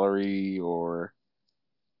salary, or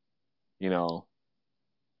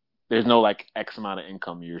there's no like X amount of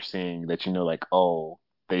income you're seeing that you know like, oh,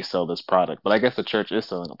 they sell this product. But I guess the church is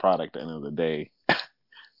selling a product at the end of the day.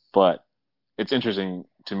 But it's interesting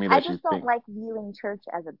to me I that you just don't think like viewing church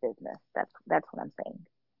as a business. That's what I'm saying.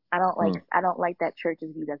 I don't like that church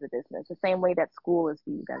is viewed as a business. The same way that school is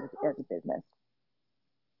viewed as a business.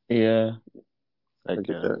 Yeah.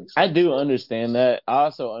 I do understand that. I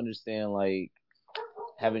also understand like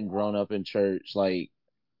having grown up in church, like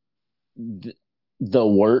the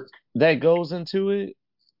work that goes into it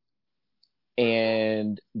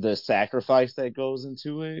and the sacrifice that goes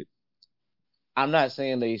into it. I'm not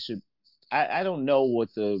saying they should. I don't know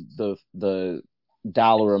what the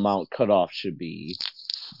dollar amount cutoff should be,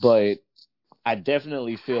 but I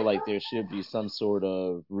definitely feel like there should be some sort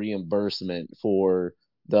of reimbursement for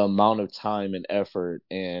the amount of time and effort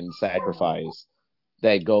and sacrifice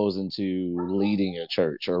that goes into leading a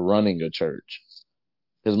church or running a church.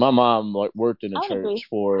 Because my mom worked in a church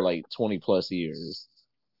for like 20 plus years.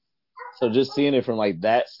 So just seeing it from like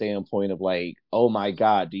that standpoint of like, oh my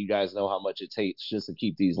God, do you guys know how much it takes just to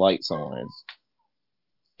keep these lights on?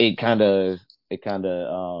 It kind of, I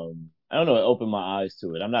don't know, it opened my eyes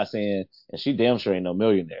to it. I'm not saying, and she damn sure ain't no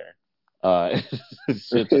millionaire.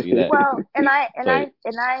 She'll tell you that. Well,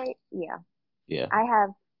 yeah.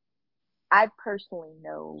 I personally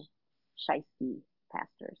know shiesty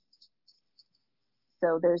pastors.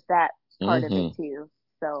 So there's that part of it too.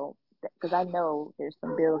 So, because I know there's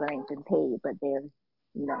some bills that ain't been paid, but they're,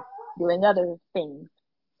 doing other things,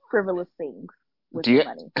 frivolous things with the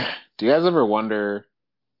money. Do you guys ever wonder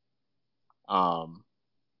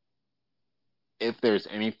if there's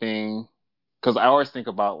anything? Because I always think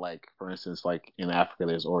about, like, for instance, like in Africa,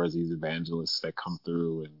 there's always these evangelists that come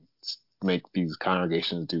through and make these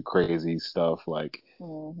congregations do crazy stuff. Like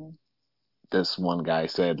this one guy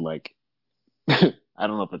said, like, I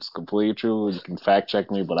don't know if it's completely true. You can fact check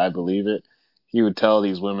me, but I believe it. He would tell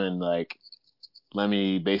these women, like, let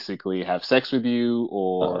me basically have sex with you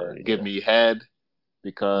or give me head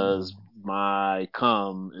because my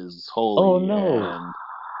cum is holy. Oh, no. And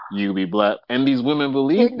you be blessed. And these women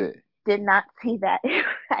believed it. Did not see that.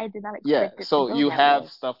 I did not expect it so to go you that have way.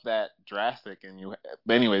 stuff that drastic,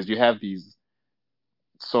 but anyways, you have these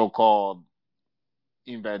so-called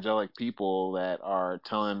evangelic people that are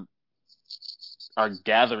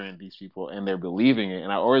gathering these people and they're believing it.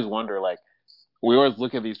 And I always wonder, like, we always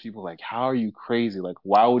look at these people like, how are you crazy? Like,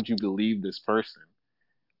 why would you believe this person?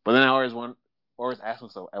 But then I always ask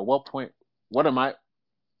myself, at what point, what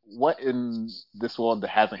in this world that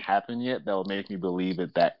hasn't happened yet that will make me believe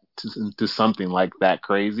it that to something like that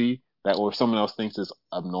crazy that or someone else thinks is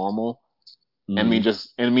abnormal, and me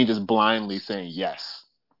just blindly saying yes.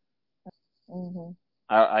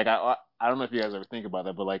 I don't know if you guys ever think about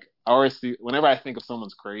that, but like I always see whenever I think of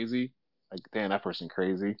someone's crazy, like damn that person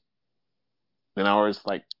crazy. Then I always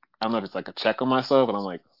like I don't know if it's like a check on myself, and I'm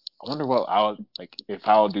like I wonder what if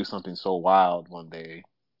I'll do something so wild one day.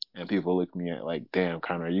 And people look at me at like, damn,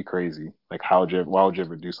 Connor, are you crazy? Like, why would you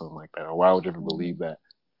ever do something like that? Or why would you ever believe that?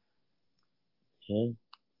 Yeah.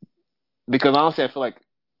 Because honestly, I feel like,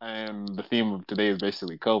 and the theme of today is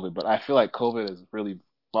basically COVID, but I feel like COVID has really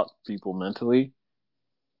fucked people mentally.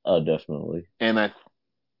 Oh, definitely. And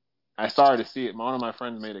I started to see it. One of my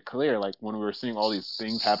friends made it clear, like when we were seeing all these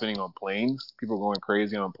things happening on planes, people going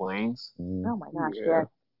crazy on planes. Oh my gosh, yeah.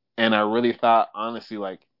 And I really thought, honestly,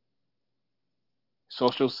 like,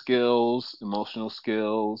 social skills, emotional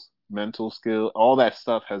skills, mental skill, all that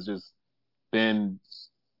stuff has just been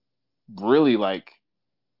really like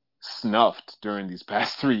snuffed during these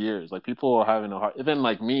past 3 years. Like people are having a hard, even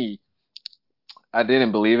like me, I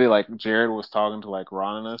didn't believe it. Like Jared was talking to like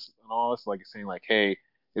Ron and us and all this, like saying like, hey,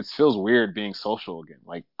 it feels weird being social again.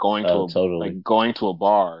 Like going to a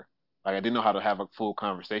bar. Like I didn't know how to have a full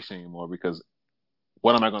conversation anymore because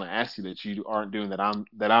what am I going to ask you that you aren't doing that I'm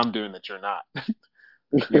doing that you're not?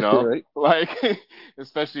 Right. Like,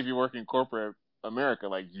 especially if you work in corporate America,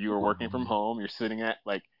 like you are working from home, you're sitting at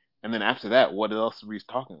like, and then after that, what else are we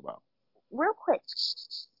talking about? Real quick,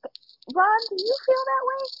 Ron, do you feel that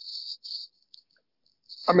way?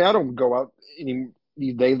 I mean, I don't go out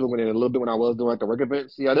these days, but a little bit when I was doing like the work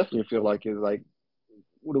events, I definitely feel like it's like,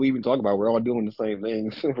 what do we even talk about? We're all doing the same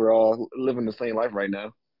things. We're all living the same life right now,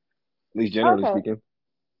 at least generally speaking.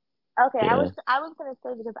 Okay, yeah. I was gonna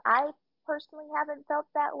say because I personally haven't felt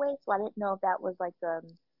that way, so I didn't know if that was like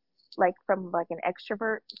from like an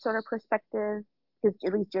extrovert sort of perspective, because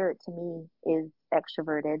at least Jared to me is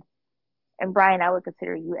extroverted, and Brian, I would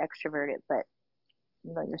consider you extroverted, but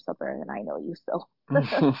you know yourself better than I know you, so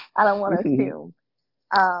I don't want to assume.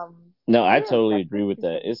 No, I totally agree with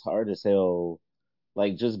that. It's hard as hell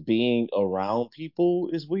like just being around people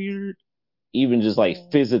is weird. Even just like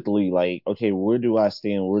physically, like, okay, where do I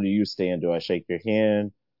stand? Where do you stand? Do I shake your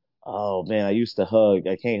hand? Oh man, I used to hug.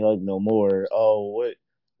 I can't hug no more. Oh,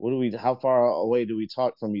 what do we, how far away do we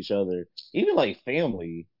talk from each other? Even like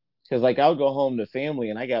family. Cause like I'll go home to family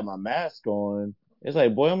and I got my mask on. It's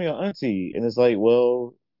like, boy, I'm your auntie. And it's like,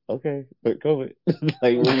 well, okay, but COVID.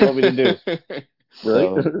 Like, what do you want me to do?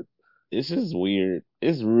 Right? So it's just weird.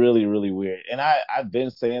 It's really, really weird. And I've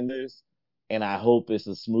been saying this and I hope it's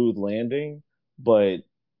a smooth landing, but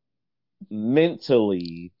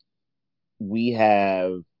mentally we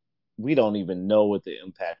have we don't even know what the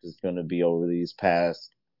impact is going to be over these past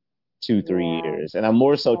 2, 3 Yeah, years. And I'm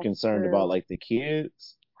more so that's concerned about true. like the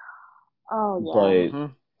kids, Oh yeah, but hmm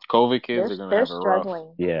COVID kids they're are gonna they're have it rough.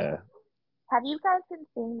 struggling. yeah, Have you guys been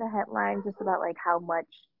seeing the headlines just about like how much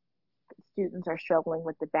students are struggling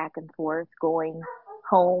with the back and forth, going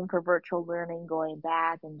home for virtual learning, going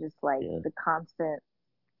back, and just like yeah. the constant,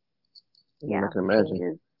 I yeah, can imagine.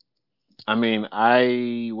 changes. I mean,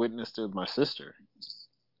 I witnessed it with my sister.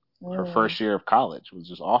 Her Mm, first year of college was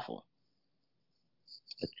just awful.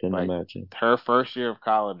 I couldn't Like imagine. her first year of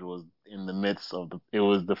college was in the midst of it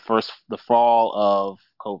was the fall of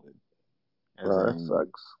COVID, as Oh, that in,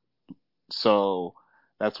 sucks. so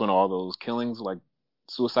that's when all those killings, like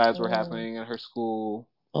suicides, were mm. happening at her school.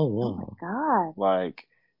 Oh Oh my wow. God. Like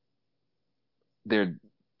their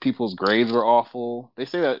people's grades were awful. They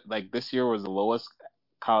say that like this year was the lowest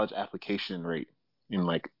college application rate in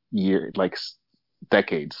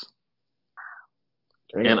decades.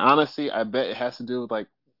 And Damn. honestly, I bet it has to do with like,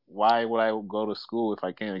 why would I go to school if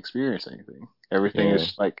I can't experience anything? Everything Yeah.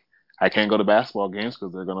 is like, I can't go to basketball games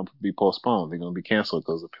because they're going to be postponed. They're going to be canceled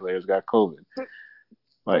because the players got COVID. Did, did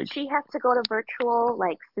Like, she have to go to virtual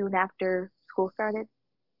like soon after school started?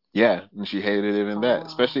 yeah, and she hated even that,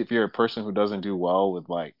 especially Oh. if you're a person who doesn't do well with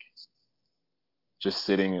like just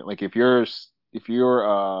sitting. Like, if your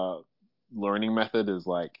learning method is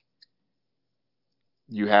like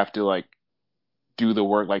you have to like do the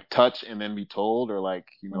work, like touch and then be told, or like,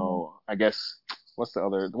 Mm-hmm. I guess what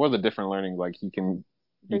are the different learning, like you can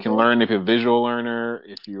Visual, learn if you're a visual learner,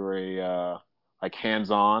 if you're a like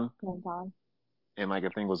hands on, hands on. and like a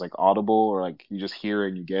thing was like audible, or like you just hear it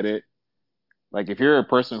and you get it. Like if you're a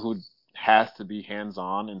person who has to be hands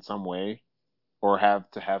on in some way, or have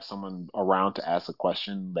to have someone around to ask a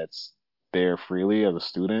question that's there freely as a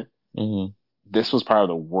student, Hmm. this was probably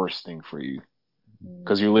the worst thing for you,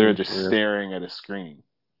 because you're literally just Yeah. staring at a screen.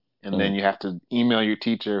 And then Mm. you have to email your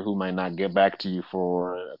teacher, who might not get back to you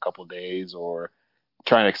for a couple of days, or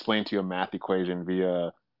try to explain to you a math equation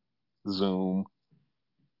via Zoom.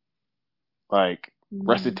 Like Mm.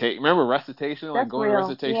 recitate. Remember recitation? Like That's going to real.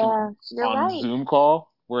 recitation Yeah, you're on right. Zoom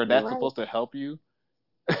call, where You're that's right. supposed to help you.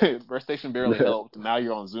 Recitation barely helped. Now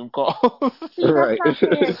you're on Zoom call. See, that's Right. not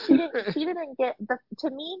fair. She didn't get the to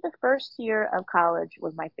me the first year of college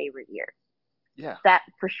was my favorite year. Yeah, That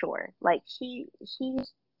for sure. Like she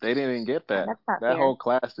they didn't get yeah, that. that's not That fair. whole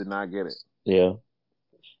class did not get it. Yeah.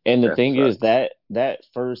 And the That thing is sucks. that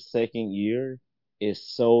first, second year is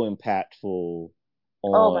so impactful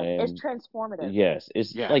Oh my, it's on, transformative. yes,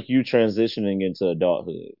 it's Yeah, like you transitioning into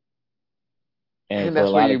adulthood. And and for a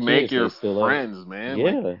that's where lot you of make kids, they your still are. friends, man.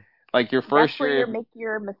 Yeah. Like your That's first where year, you make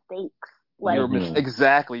your mistakes. Like, Hmm.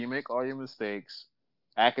 exactly, you make all your mistakes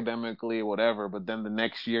academically, whatever, but then the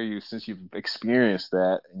next year, since you've experienced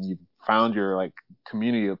that and you've found your like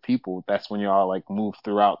community of people, that's when you all like move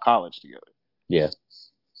throughout college together. Yeah.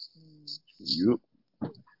 You.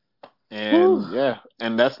 Whew. And yeah,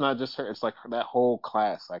 and that's not just her, it's like that whole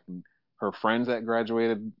class, like her friends that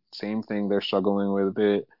graduated, same thing, they're struggling with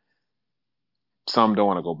it. Some don't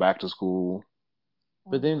want to go back to school.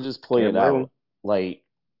 But then just play Can't it blame them. out. Like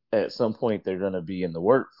at some point they're gonna be in the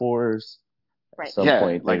workforce. At right. some Yeah,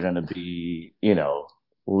 point they're like gonna be,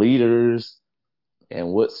 leaders.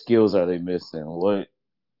 And what skills are they missing?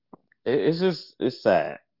 It's just it's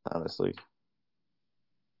sad, honestly.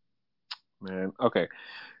 man, okay.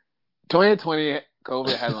 2020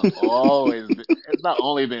 COVID hasn't always been, it's not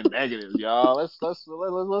only been negative, y'all. Let's get a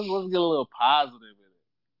little positive in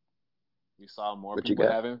it. We saw more What you people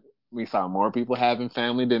got? having we saw more people having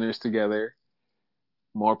family dinners together,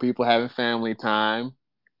 more people having family time,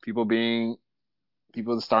 people being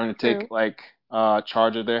people starting to take True. like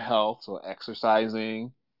charge of their health, so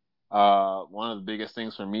exercising. One of the biggest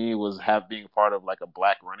things for me was being part of like a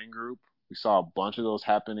black running group. We saw a bunch of those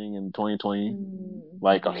happening in 2020,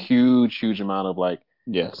 like a Mm-hmm. huge amount of like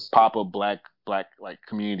Yes. pop up black like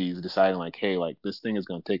communities deciding like, hey, like this thing is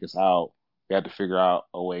gonna take us out. We have to figure out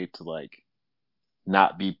a way to like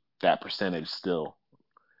not be that percentage still.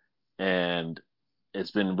 And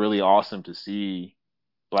it's been really awesome to see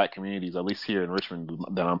Black communities, at least here in Richmond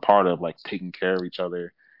that I'm part of, like taking care of each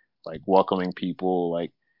other, like welcoming people,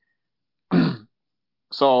 like.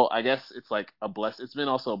 So I guess it's like a bless. It's been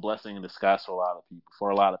also a blessing in disguise for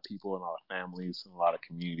a lot of people and a lot of families and a lot of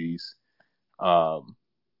communities. Um,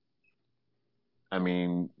 I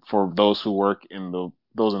mean, for those who work in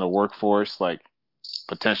those in the workforce, like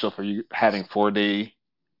potential for you having 4-day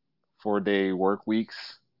work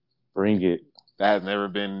weeks Bring it. that has never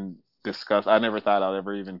been discussed. I never thought I'd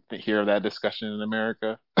ever even hear of that discussion in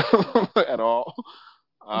America at all.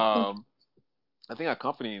 Um, I think a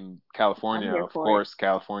company in I'm California, here of for it. course,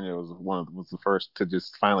 California was the first to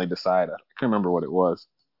just finally decide. I can't remember what it was,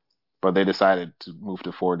 but they decided to move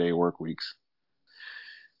to 4-day work weeks.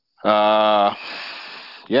 Uh,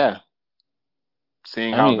 yeah,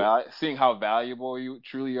 I mean, seeing how valuable you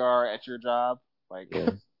truly are at your job, like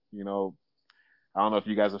yeah. you know, I don't know if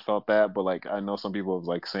you guys have felt that, but like I know some people have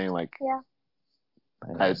like saying like Yeah.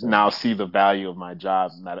 I now see the value of my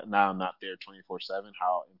job. Now I'm not there 24/7.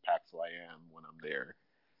 How impactful I am when I'm there.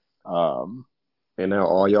 And now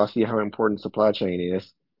all y'all see how important supply chain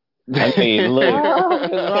is. I mean, look,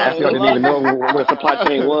 Oh, Half y'all didn't even know what supply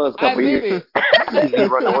chain was a I couple did years. it. You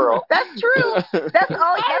run the world. That's true. That's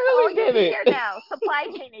all really you did it. hear now. Supply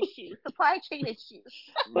chain issues. Supply chain issues.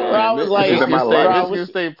 Ron was like, This is my life. Ron This was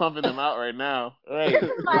can stay pumping them out right now. right. This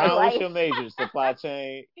is my Ron, what's life. your major? Supply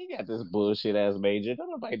chain. He got this bullshit ass major.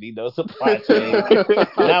 Don't nobody need no supply chain.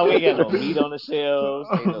 Now we ain't got no meat on the shelves.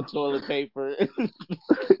 Ain't no toilet paper.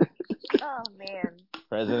 Oh man.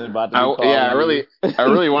 President about to be calling I you.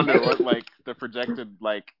 really wonder what like the projected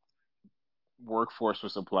like workforce for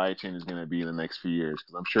supply chain is going to be in the next few years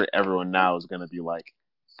because I'm sure everyone now is going to be like,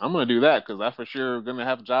 I'm going to do that because I for sure going to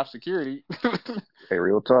have job security. Hey,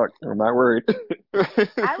 real talk. I'm not worried. I was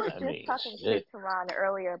I just mean, talking shit. shit to Ron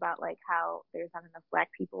earlier about like how there's not enough Black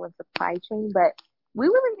people in supply chain, but we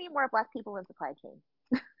really need more Black people in supply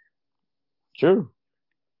chain. True.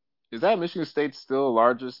 Is that Michigan State still the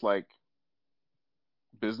largest like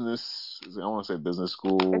business? I want to say business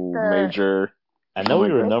school It's major. I know we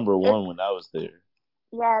Something were like that. number one when I was there.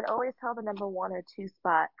 Yeah, it always held the number 1 or 2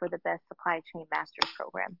 spot for the best supply chain master's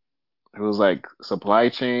program. It was like supply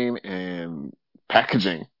chain and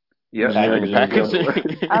packaging, Yep. engineering and Packaging.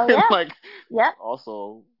 packaging. Oh yeah. Like Yep.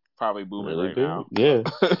 also probably booming Really right big. now. Yeah.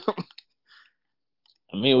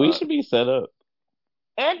 I mean, we But should be set up.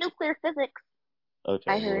 And nuclear physics.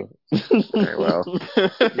 Okay. I heard. Very well.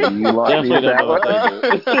 You lost me Definitely with that don't know one.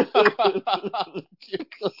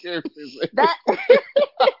 That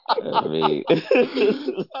I mean,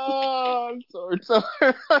 Oh, I'm so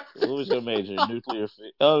sorry. what was your major? Nuclear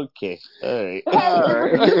physics. Okay. All right. Hey,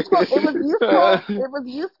 it was useful. It was useful. Alright. It was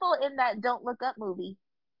useful in that Don't Look Up movie.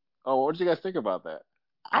 Oh, what did you guys think about that?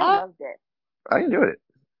 I loved it. I enjoyed it.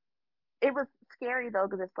 It was scary though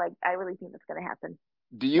because it's like I really think that's gonna happen.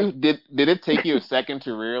 Did it take you a second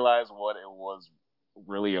to realize what it was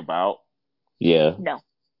really about? Yeah. No.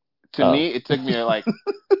 To me, it took me like.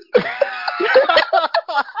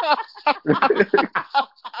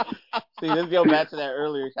 See, let's go back to that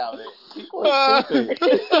earlier comment. People are stupid.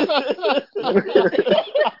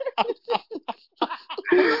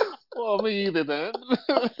 Well, me either then.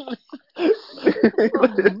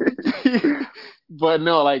 But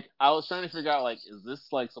no, like I was trying to figure out, like, is this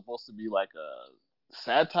like supposed to be like a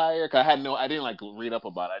satire? 'Cause I didn't like read up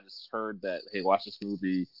about it. I just heard that, hey, watch this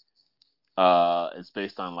movie. It's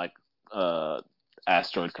based on like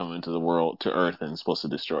asteroid coming into the world to Earth and it's supposed to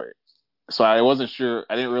destroy it. So I wasn't sure.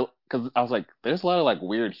 I didn't because I was like, there's a lot of like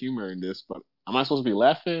weird humor in this, but am I supposed to be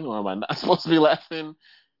laughing or am I not supposed to be laughing?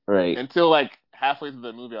 Right. Until like halfway through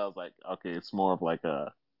the movie, I was like, okay, it's more of like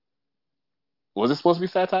a. Was it supposed to be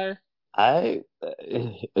satire? I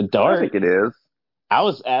Dark. think it is. I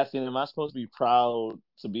was asking, am I supposed to be proud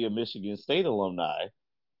to be a Michigan State alumni?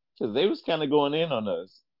 Because they was kind of going in on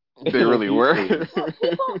us. They really were. Well,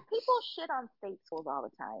 people shit on state schools all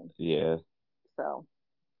the time. Yeah. So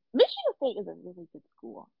Michigan State is a really good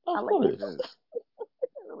school. Of I like course. it.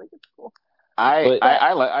 It's a really good school.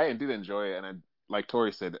 I did enjoy it, and like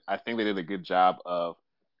Tori said, I think they did a good job of.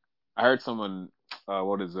 I heard someone,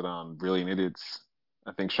 what is it on Brilliant Idiots?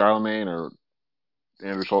 I think Charlemagne or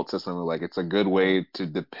Andrew Schultz said something like it's a good way to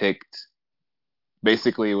depict.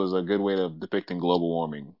 Basically, it was a good way of depicting global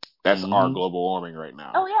warming. That's our global warming right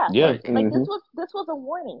now. Oh yeah, Yeah. like this was a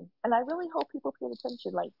warning, and I really hope people pay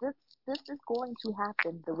attention. Like this is going to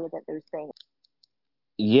happen the way that they're saying.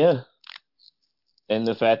 Yeah. And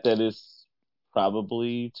the fact that it's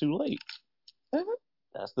probably too late. Mm-hmm.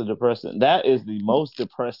 That's the depressing. That is the most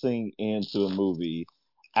depressing end to a movie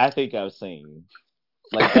I think I've seen.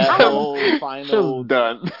 Like that whole final Just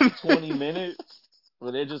done. 20 minutes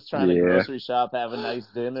where they're just trying to Yeah. grocery shop, have a nice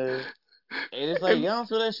dinner. And it's like, y'all don't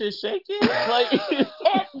feel that shit shaking? Like,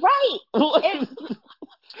 Right.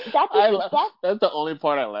 That's the only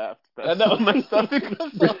part I laughed. I know. That's something.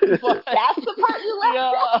 That's the part you left.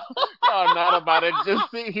 Yeah. No, not about it. Just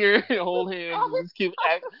sit here and hold hands and just keep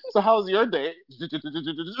acting. So how was your day?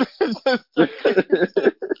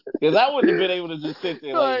 because I wouldn't have been able to just sit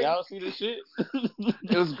there like, y'all see this shit?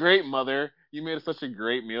 It was great, mother. You made such a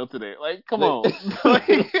great meal today. Like, come on. Like,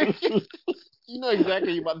 you know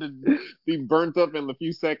exactly you're about to be burnt up in a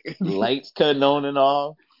few seconds. Lights cutting on and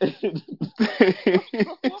off. Before we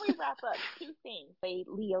wrap up, two things.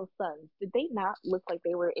 Leo's sons, did they not look like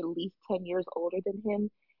they were at least 10 years older than him?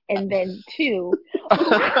 And then two,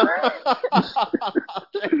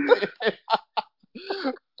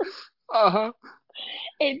 uh-huh.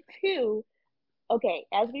 and two, okay,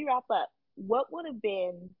 as we wrap up, what would have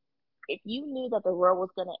been if you knew that the world was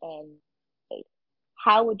going to end?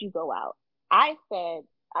 How would you go out? I said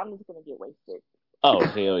I'm just going to get wasted. Oh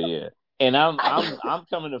hell yeah! And I'm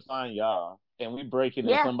coming to find y'all, and we breaking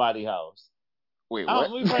into somebody's house. Wait,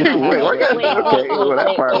 what? We breaking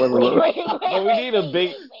that part wasn't. But we need a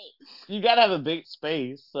big. You gotta have a big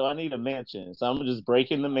space, so I need a mansion. So I'm gonna just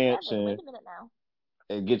break in the mansion Wait a minute now.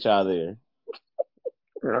 and get y'all there.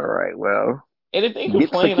 All right, well. And if they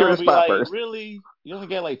complain, I'll be like, first. really? You only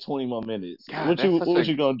got like 20 more minutes. God, What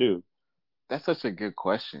you gonna do? That's such a good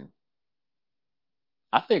question.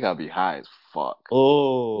 I think I'll be high as fuck.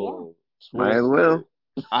 Oh, might as well.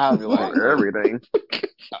 I'll be like everything.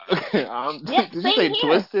 Did you say here.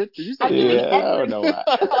 Twisted? Did you say yeah, I don't know why.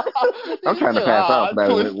 I'm trying to pass out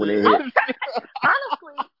that when it hit. Honestly,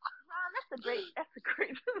 Ron, that's a great I'm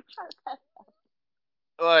trying to pass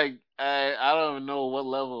out. Like, I don't even know what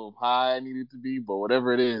level of high I need it to be, but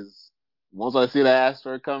whatever it is, once I see the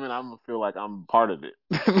asteroid coming, I'm gonna feel like I'm part of it.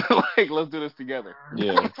 Like, let's do this together.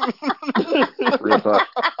 Yeah. Real talk.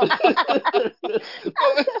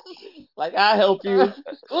 Like, I help you.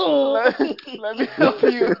 Let me help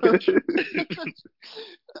you.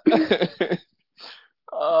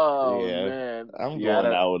 Oh Yeah. man, I'm going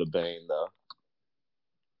out with a bang though.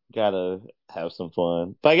 Gotta have some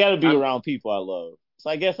fun, but I gotta be around people I love. So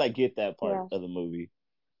I guess I get that part of the movie.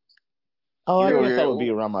 Oh, I guess I would be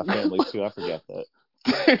around my family too. I forgot that.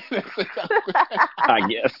 I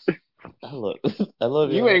guess. I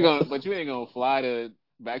love you. You ain't gonna fly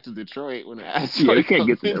back to Detroit when the asteroid you can't comes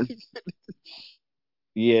get to in. them.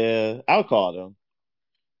 Yeah, I'll call them.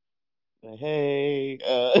 Like, hey,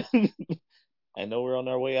 I know we're on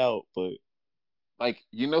our way out, but like,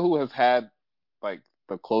 you know who has had like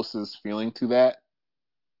the closest feeling to that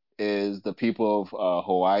is the people of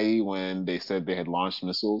Hawaii when they said they had launched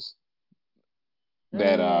missiles.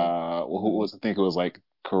 That who was, I think it was like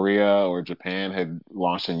Korea or Japan had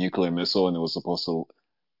launched a nuclear missile and it was supposed to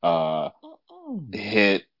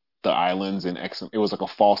hit the islands in X. It was like a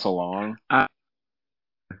false alarm.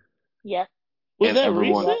 Yes. Was that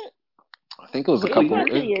recent? I think it was a It couple. was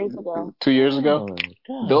 2 years ago. 2 years ago.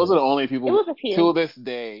 Oh, Those are the only people It was a few. till this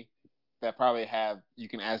day that probably have. You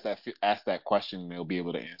can ask that question and they'll be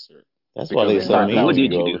able to answer it. That's why they sent me What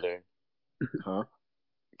did you over do? there. Huh?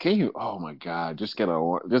 Can you? Oh my God! Just get an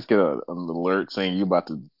alert saying you about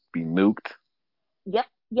to be nuked. Yep.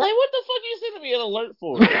 Like, what the fuck are you sending me an alert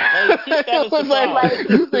for? Like, keep that as like,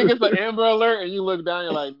 you think it's an Amber Alert, and you look down,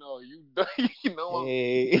 you're like, no, you know,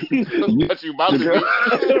 hey. what you about to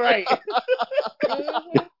do, right?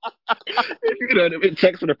 You know, it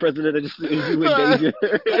checks for the president and just you in danger.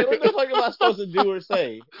 Like, what the fuck am I supposed to do or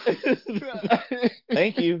say?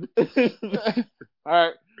 Thank you. All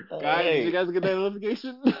right, guys, Hey. did you guys get that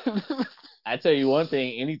notification? I tell you one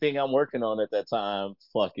thing, anything I'm working on at that time,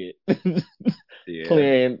 fuck it. Yeah.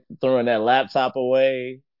 Throwing that laptop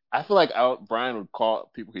away. I feel like Brian would call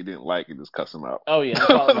people he didn't like and just cuss them out. Oh, yeah, I'm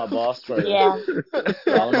calling my boss first. Yeah.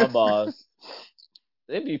 Calling my boss.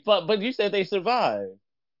 It'd be fun, but you said they survived.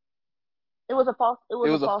 It was a false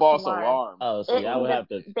alarm. Oh, see, I would have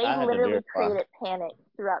to. They I had to literally verify. created panic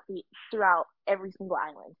throughout every single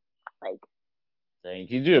island. Like, Dang,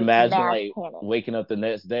 could you imagine mass like panic. waking up the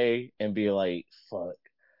next day and be like, "Fuck,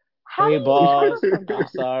 How hey do you boss, recover from I'm that?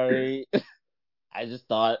 sorry. I just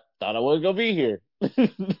thought I wasn't gonna be here.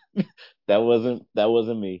 that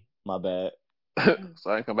wasn't me. My bad.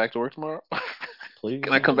 So I can come back to work tomorrow. Please.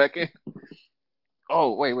 Can I come back in?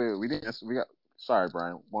 Oh wait, we didn't. We got. Sorry,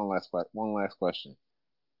 Brian. One last question.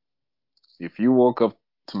 If you woke up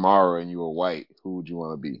tomorrow and you were white, who would you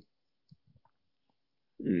want to be?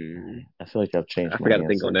 I feel like I've changed. I forgot to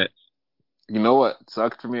think on that. You know what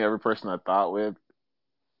sucked for me? Every person I thought with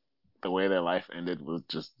the way their life ended was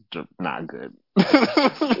just not good.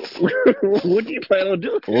 What do you plan on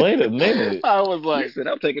doing? Wait a minute. I was You like, said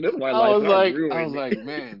I'm taking this my I life. was And I'm like, ruined.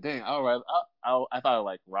 man, dang, all right. I thought of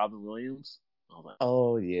like Robin Williams. I was like,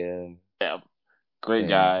 Oh yeah. yeah, great Yeah.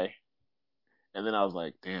 guy. And then I was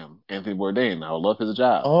like, damn, Anthony Bourdain. I would love his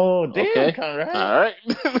job. Oh damn, Okay, Conrad. all right.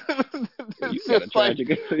 You It's got a just like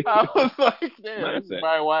tragic I was like, damn, this is mindset.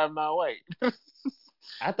 probably why I'm not white.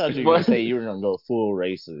 I thought you were gonna say you were gonna go full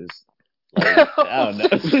racist. Like, I don't know.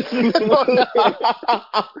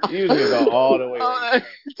 You was gonna go all the way.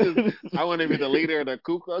 I want to be the leader of the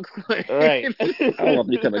Ku Klux Klan. Right. I want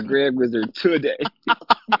to become a grand wizard today.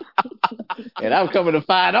 And I'm coming to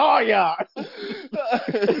find all y'all.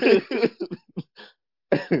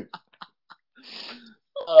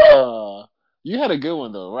 You had a good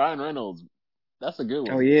one though, Ryan Reynolds. That's a good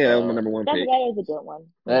one. Oh yeah, that was my number one That pick. is a good one.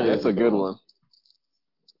 That's a good one.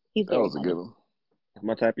 He's That very was a funny. good one.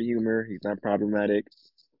 My type of humor. He's not problematic.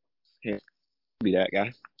 Can't be that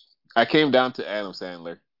guy. I came down to Adam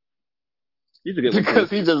Sandler He's a good one. because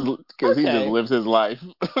he just Okay. lives his life.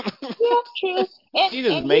 Yeah, true. And He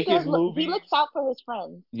just and make does his look- movies. He looks out for his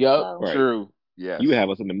friends. Yup. So. Right. True. Yeah. You have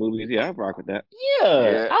us in the movies. Yeah, I rock with that. Yeah.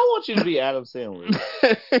 Yeah. I want you to be Adam Sandler.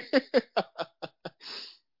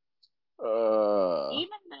 Even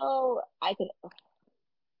though I could,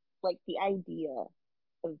 like, the idea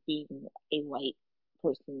of being a white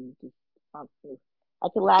person, just, I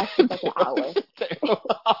could last just like an hour.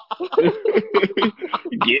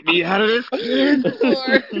 Get me out of this. I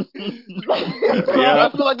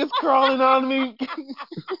feel like it's crawling on me.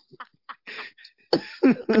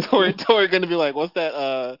 Tori gonna be like, what's that?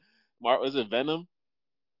 Was it Venom?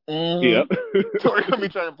 Yep. Tori gonna be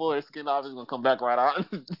trying to pull her skin off. It's gonna come back right on.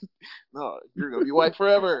 No, you're gonna be white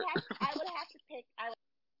forever. I would have to pick.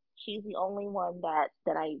 She's the only one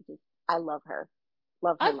that I love her.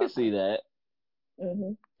 Love her. I can see that.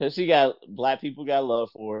 Mm-hmm. Because black people got love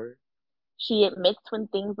for her. She admits when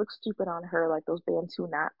things look stupid on her, like those Bantu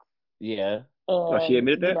knots. Yeah. And, she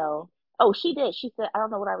admitted that? You know, oh, she did. She said, I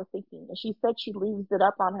don't know what I was thinking. And she said she leaves it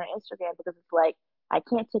up on her Instagram because it's like, I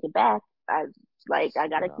can't take it back. I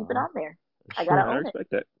gotta keep it on there. I gotta I own it.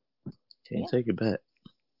 respect that. Can't take it back.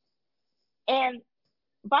 And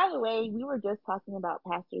by the way, we were just talking about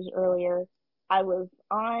pastors earlier. I was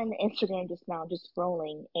on Instagram just now, just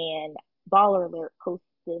scrolling, and Baller Alert posted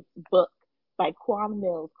this book by Quan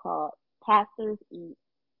Mills called Pastors Eat.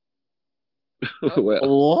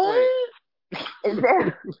 Well, What? Is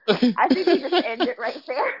there? I think he just ended it right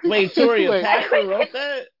there. Wait, Tori, a Wait. pastor wrote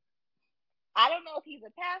that? I don't know if he's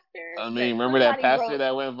a pastor. I but mean, remember that somebody pastor wrote-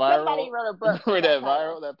 that went viral? Somebody wrote a book. Remember that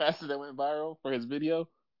title. that pastor that went viral for his video?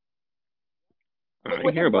 I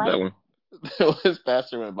didn't hear about that one. His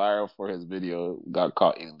pastor went viral for his video, got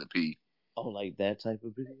caught eating the pee. Oh, like that type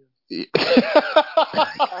of video? Yeah.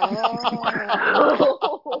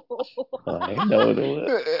 Oh. I didn't know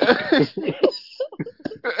it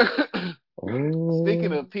was.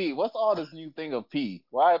 Speaking of pee, what's all this new thing of pee?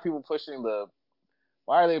 Why are people pushing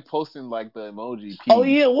why are they posting like the emoji pee? Oh,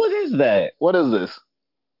 yeah, what is that? What is this?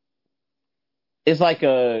 It's like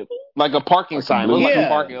a... Like a parking sign. Looks like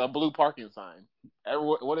Yeah. a blue parking sign.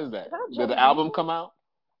 What is that? Is that a Did the Joe album Biden? come out?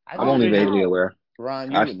 I'm only vaguely aware.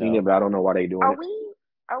 Ron, you I've would seen know. it, but I don't know why they doing Are it.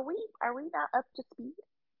 we not up to speed?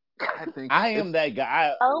 I think I am that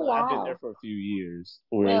guy. Oh, I've been wow. there for a few years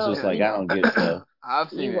where Well, it's just like, I don't get stuff. I've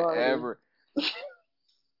seen You it are. ever.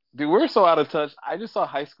 Dude, we're so out of touch. I just saw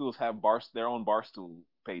high schools have their own Barstool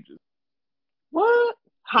pages. What?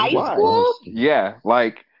 High Why? school? Yeah,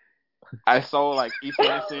 like I saw like East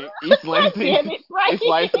Lansing. Damn it, right. East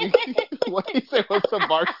Lansing. What did you say? What's a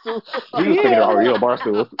Barstool? You just thinking about real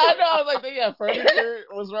Barstool. I know, I was like, they got furniture.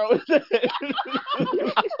 What's wrong with that?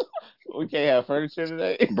 We can't have furniture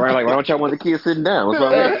today. Brian, like, why don't y'all want the kids sitting down? What's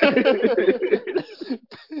wrong with that?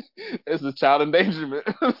 It's a child endangerment.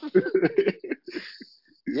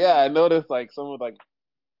 Yeah, I noticed like some of like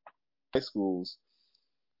high schools,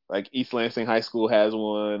 like East Lansing High School has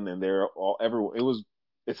one, and they're all everyone.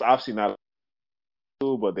 It's obviously not a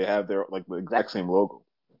school, but they have their like the exact same logo.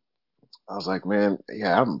 I was like, man,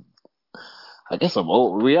 yeah, I guess I'm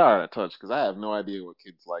old. We are out of touch because I have no idea what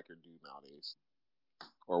kids like or do nowadays,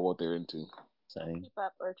 or what they're into. Same. Keep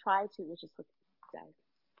up or try to. It's just look guys.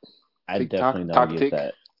 I TikTok, definitely don't get TikTok.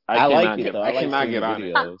 that. I I like cannot it get. though. I I like cannot seeing get on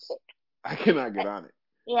it. videos. I cannot get on it.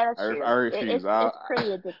 Yeah, that's I true. refuse. It's pretty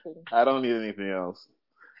addicting. I don't need anything else.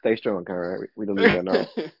 Stay strong, Conrad. We don't need that now.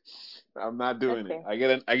 I'm not doing That's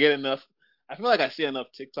it. I get enough. I feel like I see enough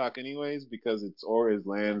TikTok anyways because it's always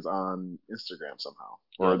lands on Instagram somehow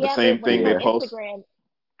or the Yeah, same but when thing you're they on post. Instagram,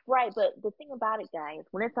 Right, but the thing about it, guys,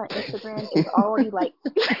 when it's on Instagram, it's already like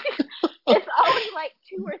it's already like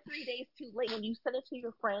 2 or 3 days too late. When you send it to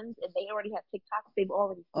your friends and they already have TikToks, they've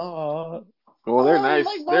already seen it. Well, they're Oh, nice.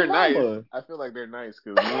 like my They're mama. nice. I feel like they're nice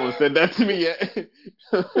because no one said that to me yet.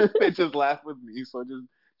 They just laugh with me. So just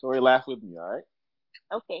Tori, laugh with me, all right?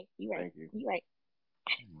 Okay, you're right. Thank you. You're right.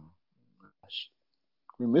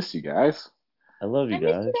 We miss you guys. I love you I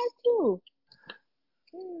miss guys. you guys too.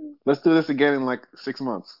 Mm. Let's do this again in like 6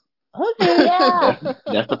 months. Okay. Yeah.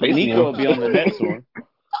 That's the face Nico will be on the next one.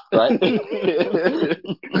 right?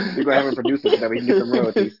 We're gonna have him produce it so that we can get some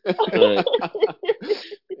royalties. Right.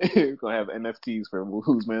 We're gonna have NFTs for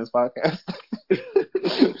Who's Man's podcast.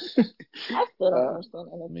 I still don't understand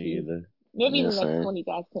NFT. Me either. Maybe Yeah, the next same. one you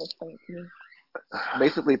guys can explain it to me.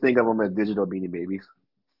 Basically, think of them as digital Beanie Babies.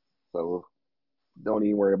 So don't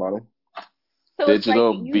even worry about them. So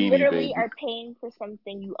Digital it's like you Beanie literally Baby. are paying for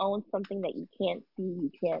something, you own something that you can't see, you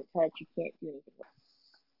can't touch, you can't do anything with.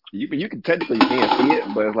 You can technically you can't see it,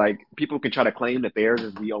 but it's like people can try to claim that theirs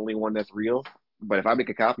is the only one that's real. But if I make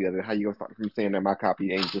a copy of it, how you gonna start from saying that my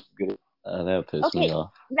copy ain't just good? That pissed me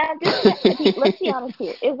off. Now, let's be honest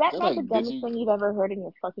here. Is that They're not like the dumbest thing you've ever heard in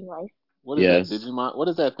your fucking life? What is Yes. that? Digimon? What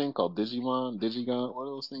is that thing called? Digimon? Digigon? What are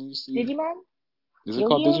those things you see? Digimon? Is it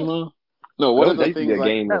called Yu-Gi-Oh? Digimon? No, what are the That used to be things a like?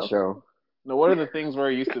 game and show. No, what are the things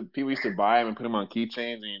where people used to buy them and put them on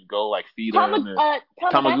keychains and you'd go like feed them?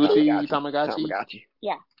 Tamagotchi? Tamagotchi?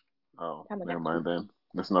 Yeah. Oh, Tamagotchi. never mind then.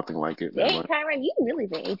 There's nothing like it. Dang, Kyron, you really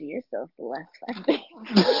been aging yourself the last 5 days.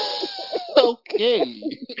 Okay.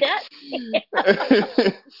 God.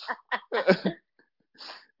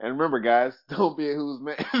 And remember, guys, don't be a Who's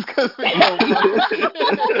Man.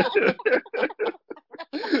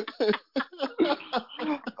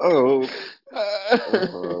 Oh,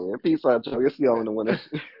 peace out, Joe. You'll see y'all in the winter.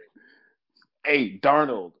 Hey,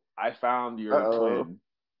 Darnold, I found your Uh-oh. twin.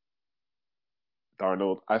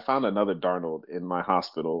 Darnold, I found another Darnold in my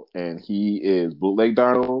hospital, and he is bootleg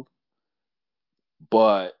Darnold,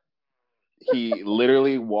 but he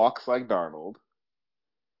literally walks like Darnold,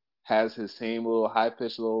 has his same little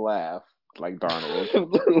high-pitched little laugh like Darnold.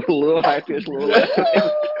 Little high pitch, little laugh.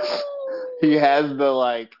 He has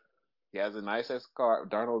a nice ass car.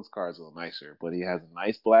 Darnold's car is a little nicer, but he has a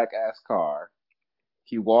nice black ass car.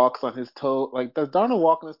 He walks on his toe. Like, does Darnold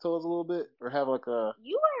walk on his toes a little bit, or have like a?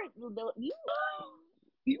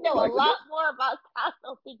 You know a lot more about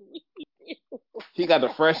Taco than we do. He got the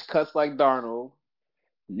fresh cuts like Darnold.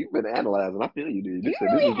 You've been analyzing. I feel you, dude. You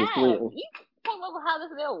really have. You came up with how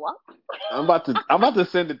this man walks. I'm about to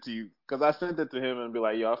send it to you because I sent it to him and be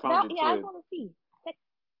like, "Yo, I found your I twin." want to see.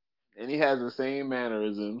 And he has the same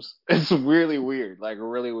mannerisms. It's really weird, like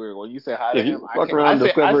really weird. When you say hi to Yeah, him, you fuck around and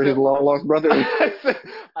discover his long lost brother.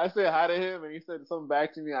 I said hi to him, and he said something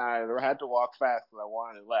back to me. I had to walk fast because I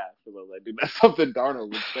wanted to laugh. Because I was like, dude, that's something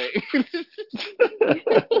Darnold would say.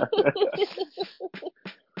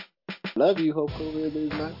 Love you. Hope COVID is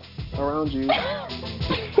not around you.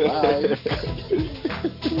 Bye.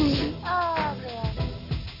 Oh man.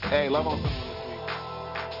 Hey, love on someone.